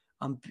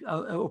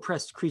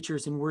oppressed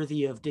creatures and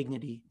worthy of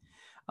dignity?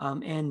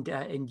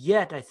 And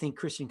yet I think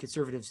Christian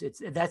conservatives,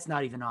 that's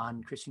not even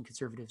on Christian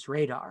conservatives'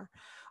 radar,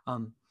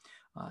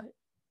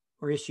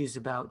 or issues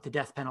about the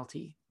death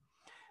penalty.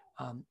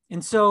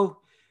 And so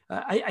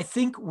I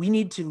think we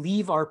need to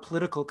leave our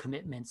political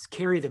commitments,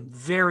 carry them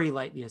very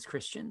lightly as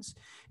Christians.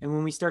 And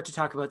when we start to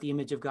talk about the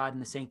image of God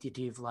and the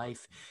sanctity of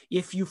life,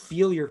 if you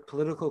feel your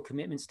political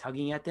commitments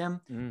tugging at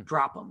them,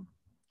 drop them,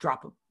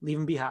 leave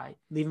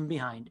them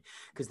behind,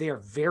 because they are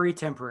very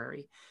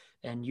temporary.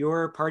 And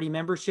your party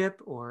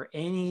membership or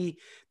any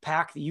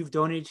PAC that you've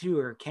donated to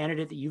or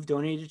candidate that you've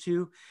donated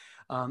to,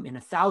 in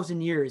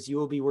 1,000 years, you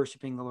will be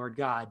worshiping the Lord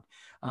God,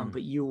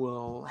 but you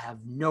will have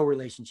no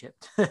relationship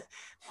to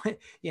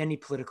any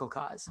political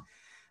cause.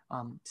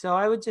 So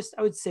I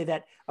would say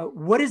that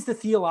what is the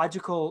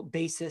theological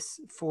basis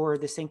for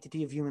the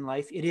sanctity of human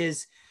life? It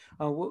is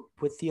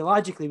what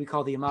theologically we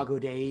call the Imago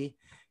Dei.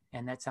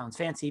 And that sounds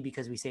fancy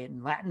because we say it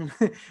in Latin,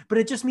 but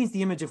it just means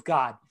the image of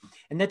God.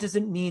 And that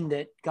doesn't mean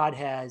that God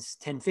has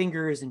 10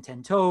 fingers and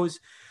 10 toes,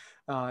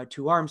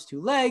 2 arms,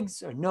 2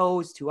 legs, a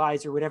nose, 2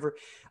 eyes, or whatever.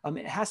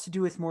 It has to do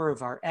with more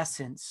of our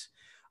essence,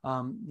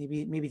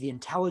 maybe the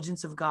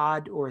intelligence of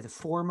God or the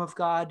form of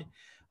God,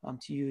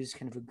 to use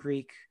kind of a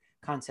Greek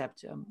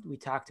concept. We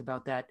talked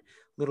about that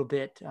a little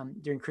bit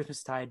during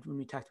Christmastide when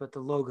we talked about the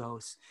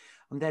logos.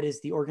 That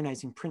is the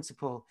organizing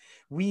principle.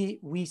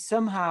 We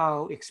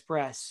somehow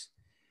express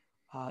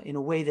in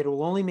a way that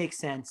will only make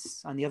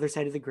sense on the other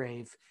side of the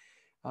grave.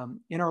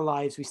 In our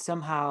lives, we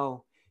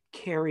somehow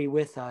carry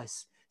with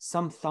us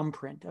some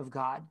thumbprint of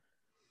God.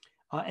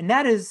 And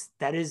that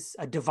is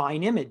a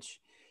divine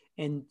image.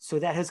 And so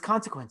that has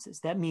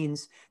consequences. That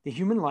means the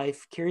human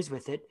life carries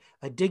with it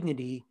a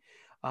dignity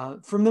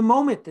from the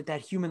moment that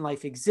human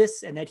life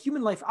exists. And that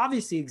human life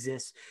obviously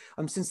exists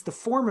since the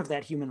form of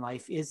that human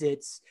life is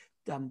its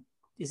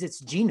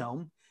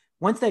genome.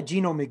 Once that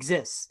genome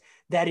exists,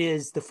 that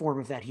is the form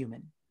of that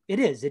human.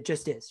 It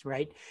just is,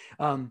 right?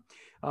 From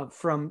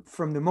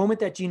the moment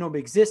that genome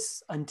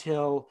exists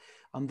until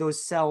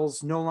those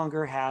cells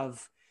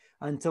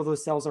until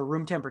those cells are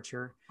room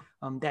temperature,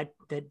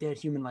 that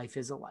human life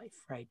is a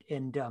life, right?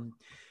 And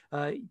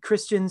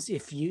Christians,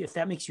 if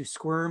that makes you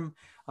squirm,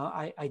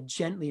 I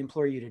gently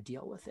implore you to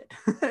deal with it.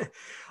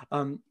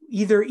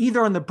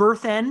 Either on the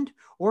birth end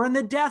or on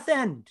the death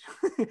end.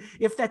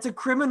 If that's a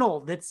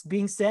criminal that's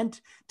being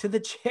sent to the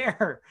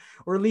chair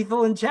or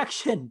lethal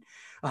injection,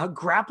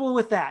 grapple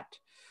with that.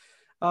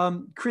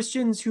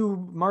 Christians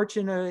who march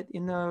in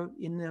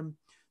the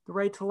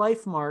Right to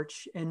Life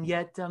march and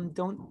yet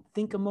don't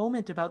think a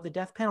moment about the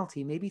death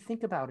penalty, maybe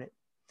think about it.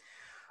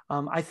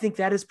 I think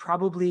that is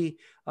probably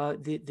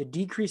the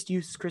decreased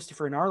use,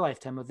 Christopher, in our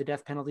lifetime of the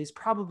death penalty is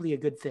probably a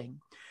good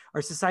thing.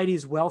 Our society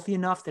is wealthy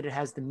enough that it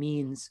has the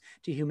means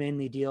to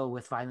humanely deal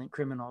with violent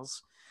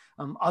criminals,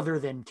 other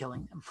than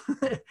killing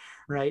them,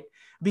 right?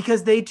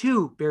 Because they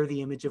too bear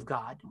the image of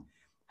God,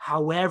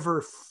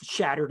 however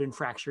shattered and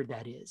fractured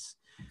that is.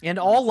 And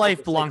all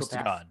life belongs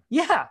to God.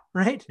 Yeah,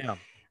 right? Yeah.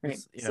 Right.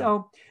 Yeah.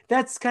 So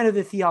that's kind of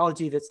the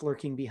theology that's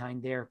lurking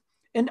behind there.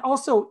 And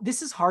also,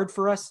 this is hard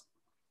for us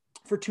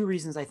for 2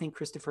 reasons, I think,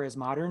 Christopher, as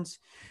moderns.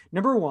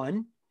 Number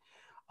one,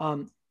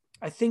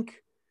 I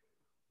think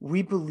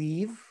we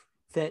believe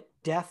that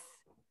death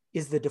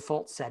is the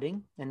default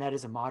setting, and that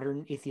is a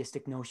modern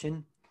atheistic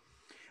notion,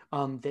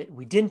 that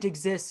we didn't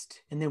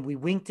exist, and then we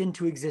winked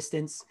into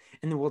existence,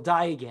 and then we'll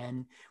die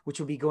again, which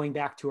will be going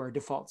back to our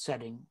default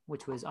setting,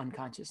 which was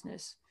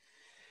unconsciousness.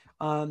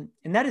 And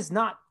that is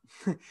not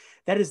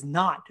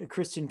a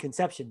Christian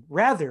conception.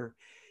 Rather,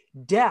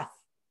 death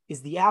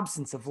is the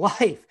absence of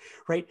life,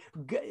 right?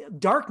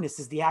 Darkness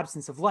is the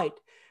absence of light.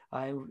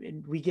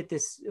 And we get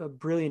this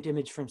brilliant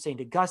image from St.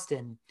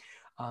 Augustine.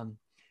 God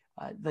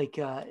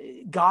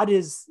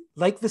is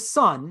like the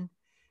sun.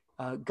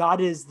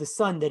 God is the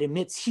sun that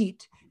emits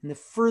heat. And the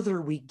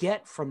further we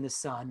get from the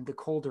sun, the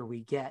colder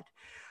we get.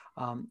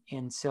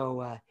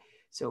 So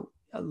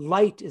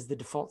light is the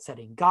default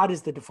setting. God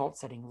is the default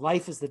setting.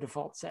 Life is the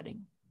default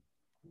setting.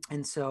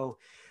 And so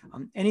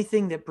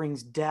anything that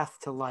brings death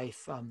to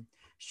life,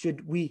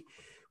 we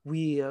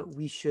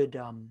should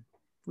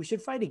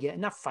fight against,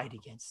 not fight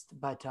against,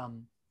 but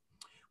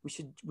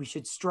we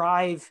should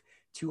strive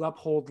to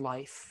uphold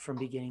life from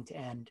beginning to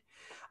end.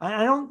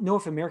 I don't know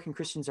if American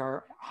Christians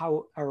are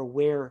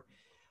aware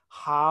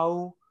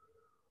how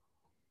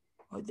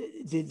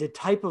the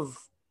type of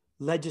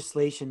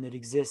legislation that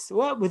exists,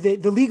 well, with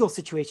the legal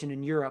situation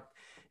in Europe,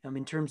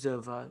 in terms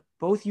of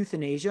both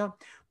euthanasia,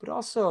 but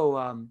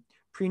also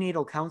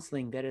prenatal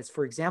counseling, that is,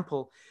 for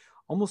example,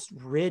 almost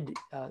rid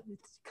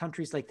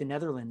countries like the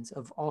Netherlands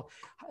of all.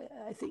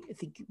 I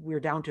think we're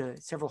down to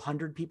several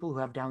hundred people who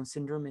have Down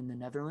syndrome in the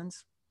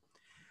Netherlands,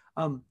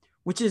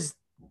 which is,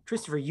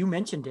 Christopher, you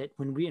mentioned it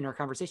in our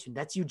conversation.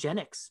 That's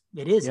eugenics.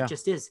 It is. Yeah. It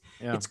just is.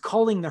 Yeah. It's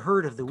culling the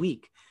herd of the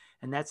weak,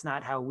 and that's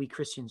not how we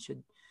Christians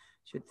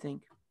should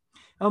think.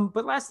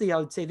 But lastly, I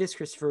would say this,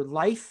 Christopher: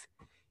 life.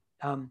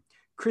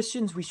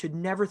 Christians, we should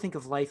never think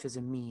of life as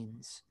a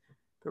means,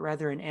 but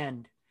rather an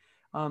end.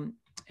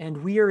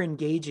 And we are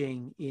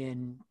engaging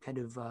in kind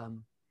of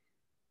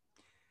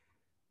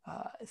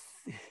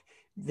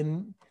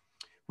the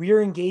we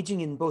are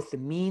engaging in both the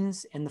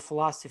means and the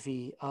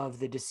philosophy of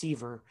the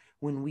deceiver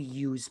when we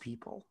use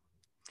people.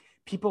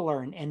 People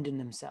are an end in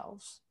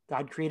themselves.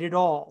 God created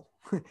all.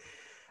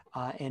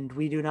 And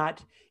we do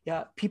not,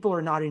 people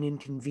are not an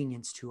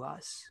inconvenience to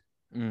us.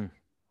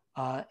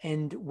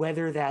 And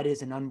whether that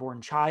is an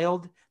unborn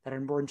child, that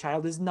unborn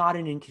child is not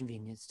an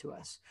inconvenience to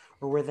us,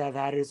 or whether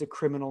that is a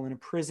criminal in a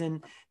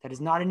prison, that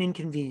is not an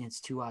inconvenience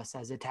to us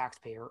as a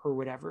taxpayer or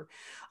whatever.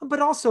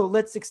 But also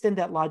let's extend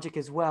that logic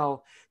as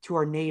well to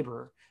our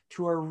neighbor,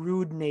 to our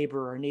rude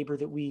neighbor, our neighbor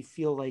that we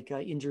feel like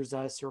injures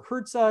us or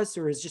hurts us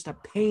or is just a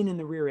pain in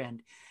the rear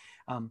end.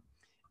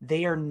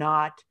 They are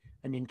not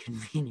an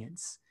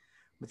inconvenience,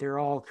 but they're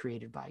all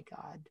created by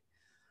God.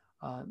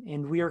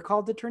 And we are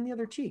called to turn the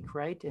other cheek,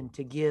 right? And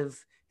to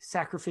give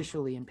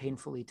sacrificially and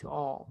painfully to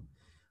all,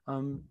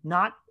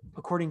 not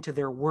according to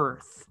their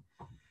worth.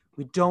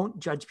 We don't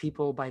judge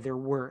people by their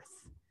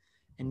worth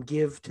and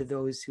give to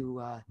those who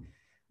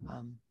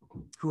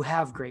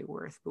have great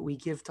worth, but we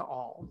give to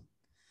all.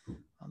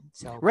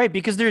 Right,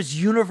 because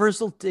there's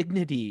universal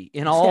dignity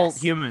in all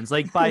Yes. humans,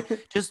 like by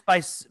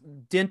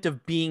dint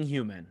of being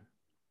human.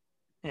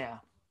 Yeah.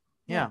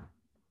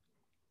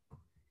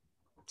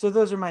 So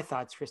those are my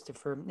thoughts,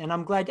 Christopher, and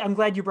I'm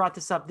glad you brought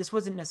this up. This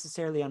wasn't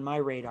necessarily on my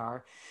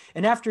radar,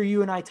 and after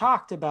you and I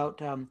talked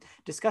about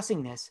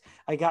discussing this,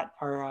 I got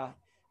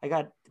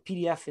the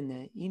PDF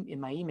in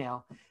my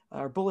email,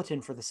 our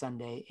bulletin for the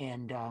Sunday,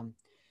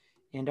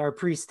 and our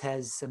priest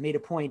has made a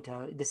point.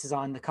 This is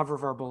on the cover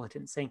of our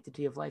bulletin,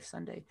 Sanctity of Life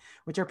Sunday,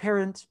 which our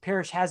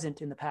parish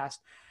hasn't in the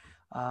past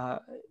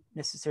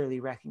necessarily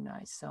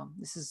recognized. So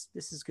this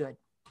is good.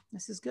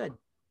 This is good.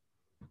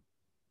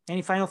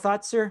 Any final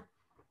thoughts, sir?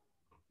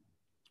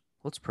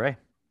 Let's pray.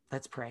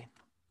 Let's pray.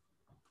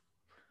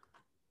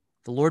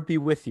 The Lord be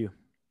with you.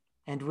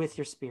 And with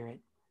your spirit.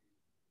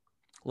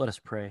 Let us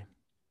pray.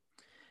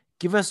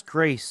 Give us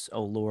grace,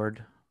 O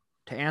Lord,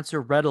 to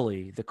answer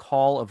readily the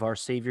call of our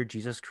Savior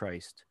Jesus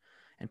Christ,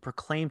 and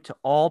proclaim to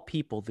all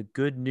people the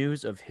good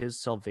news of his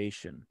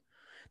salvation,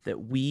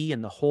 that we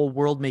and the whole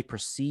world may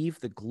perceive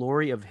the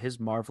glory of his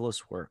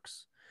marvelous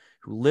works,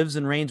 who lives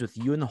and reigns with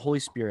you in the Holy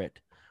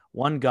Spirit,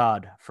 one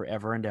God,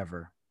 forever and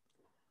ever.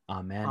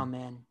 Amen.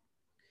 Amen.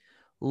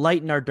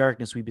 Lighten our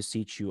darkness, we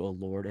beseech you, O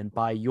Lord, and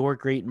by your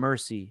great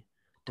mercy,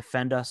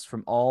 defend us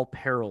from all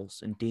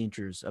perils and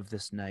dangers of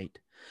this night.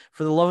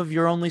 For the love of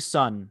your only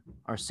Son,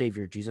 our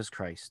Savior, Jesus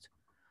Christ.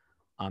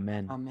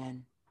 Amen.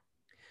 Amen.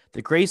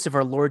 The grace of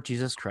our Lord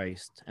Jesus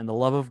Christ, and the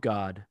love of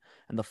God,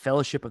 and the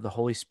fellowship of the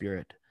Holy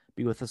Spirit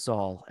be with us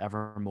all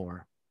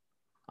evermore.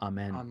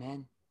 Amen.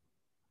 Amen.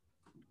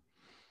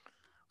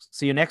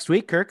 See you next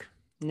week, Kirk.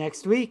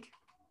 Next week.